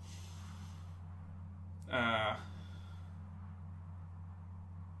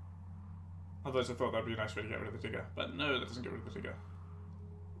 Otherwise I thought that would be a nice way to get rid of the Digger. But no, that doesn't get rid of the Digger.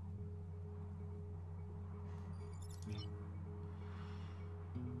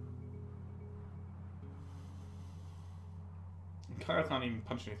 Kyle can't even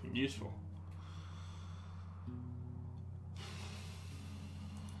punch anything useful.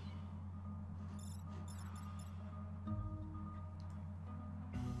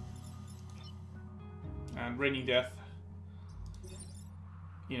 And Raining Death,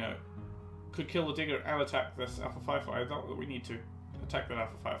 you know, could kill the Digger and attack this Alpha Firefly. Not that we need to attack that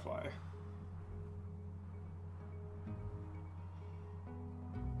Alpha Firefly.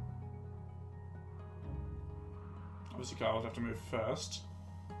 Obviously Kyle will have to move first.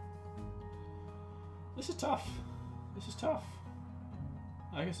 This is tough. This is tough.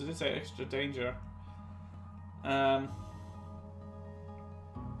 I guess I did say extra danger. And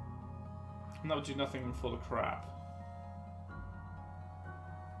that would do nothing for the crab.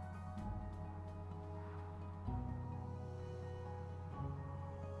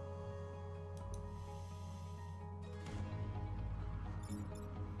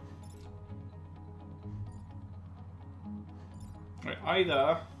 Right,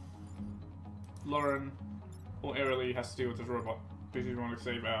 either Lauren or Airly has to deal with this robot because we want to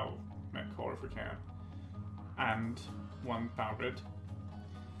save our mech core if we can. And 1 power grid.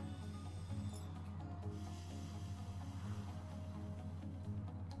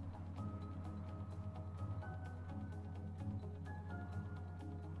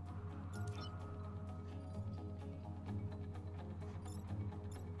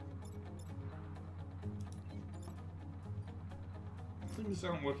 Things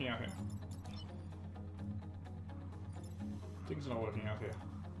aren't working out here. Things are not working out here.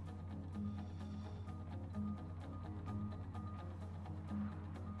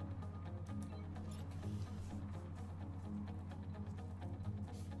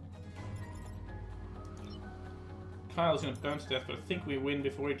 Kyle's gonna burn to death, but I think we win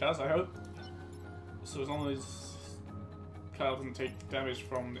before he does, I hope. So as long as Kyle doesn't take damage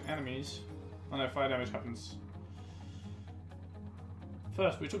from the enemies. Oh no, fire damage happens.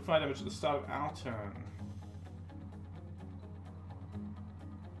 First, we took fire damage at the start of our turn.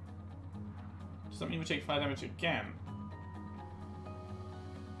 Does that mean we take fire damage again?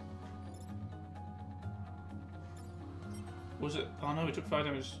 Was it? Oh no, we took fire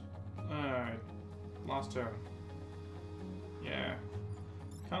damage last turn. Yeah.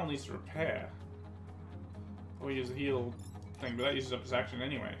 Kyle needs to repair. Or use the heal thing, but that uses up his action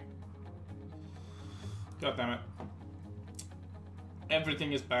anyway. God damn it.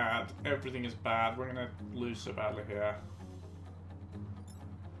 Everything is bad. Everything is bad. We're gonna lose so badly here.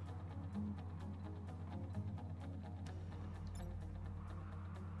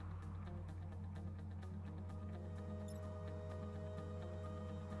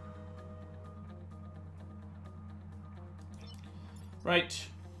 Right.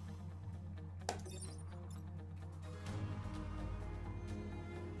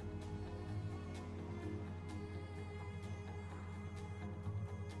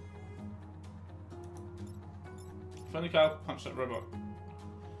 If only Kyle punched that robot.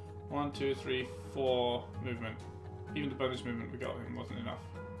 1, 2, 3, 4 movement. Even the bonus movement we got him wasn't enough.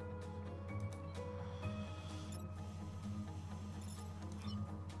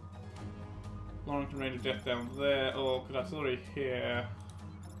 Lauren can range of death down there, or could artillery here?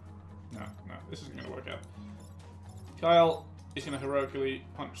 No, this isn't going to work out. Kyle is going to heroically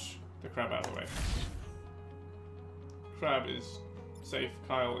punch the crab out of the way. Crab is safe,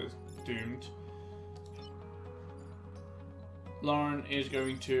 Kyle is doomed. Lauren is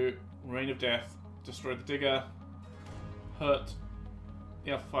going to Rain of Death, destroy the digger, hurt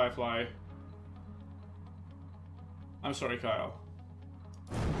the Alpha Firefly. I'm sorry, Kyle.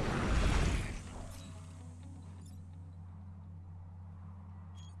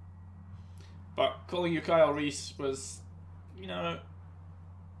 But calling you Kyle Reese was, you know,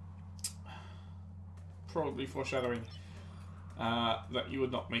 probably foreshadowing that you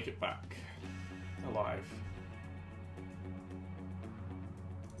would not make it back alive.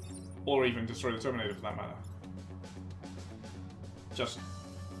 Or even destroy the Terminator for that matter. Just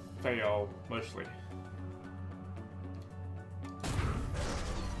fail, mostly.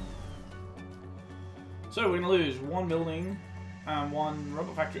 So we're going to lose one building and one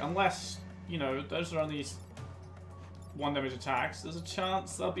robot factory, unless, you know, those are only 1 damage attacks. There's a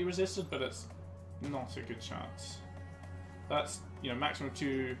chance they'll be resisted, but it's not a good chance. That's, you know, maximum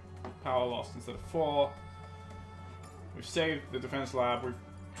 2 power lost instead of 4. We've saved the defense lab, we've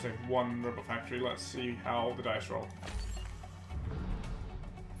saved 1 robot factory. Let's see how the dice roll.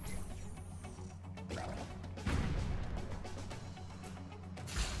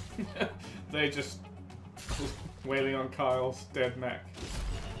 They just wailing on Kyle's dead neck.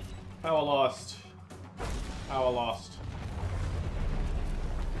 Power lost. Power lost.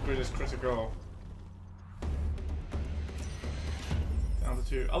 Grid is critical. Down to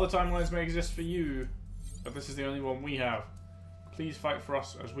 2. Other timelines may exist for you, but this is the only one we have. Please fight for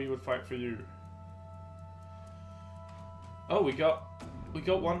us as we would fight for you. Oh, we got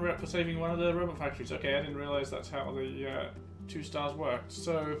 1 rep for saving one of the robot factories. Okay, I didn't realize that's how the 2 stars worked.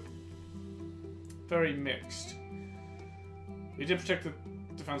 So, very mixed. We did protect the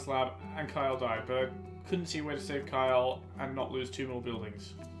defense lab, and Kyle died, but I couldn't see a way to save Kyle and not lose 2 more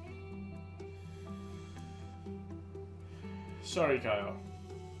buildings. Sorry, Kyle.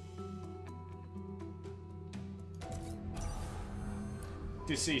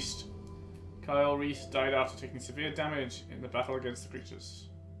 Deceased. Kyle Reese died after taking severe damage in the battle against the creatures.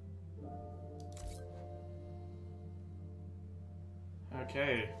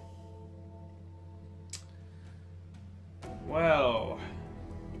 Okay. Well,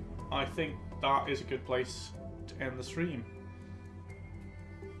 I think that is a good place to end the stream.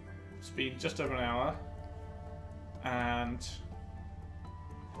 It's been just over an hour, and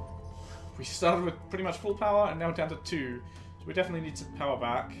we started with pretty much full power and now down to 2. So we definitely need to power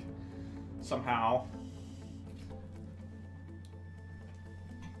back somehow.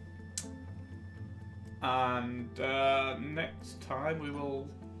 And next time we will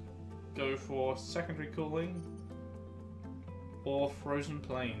go for secondary cooling or frozen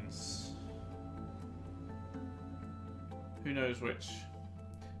plains. Who knows which.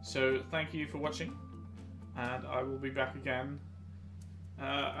 So thank you for watching, and I will be back again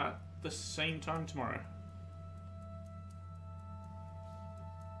at the same time tomorrow.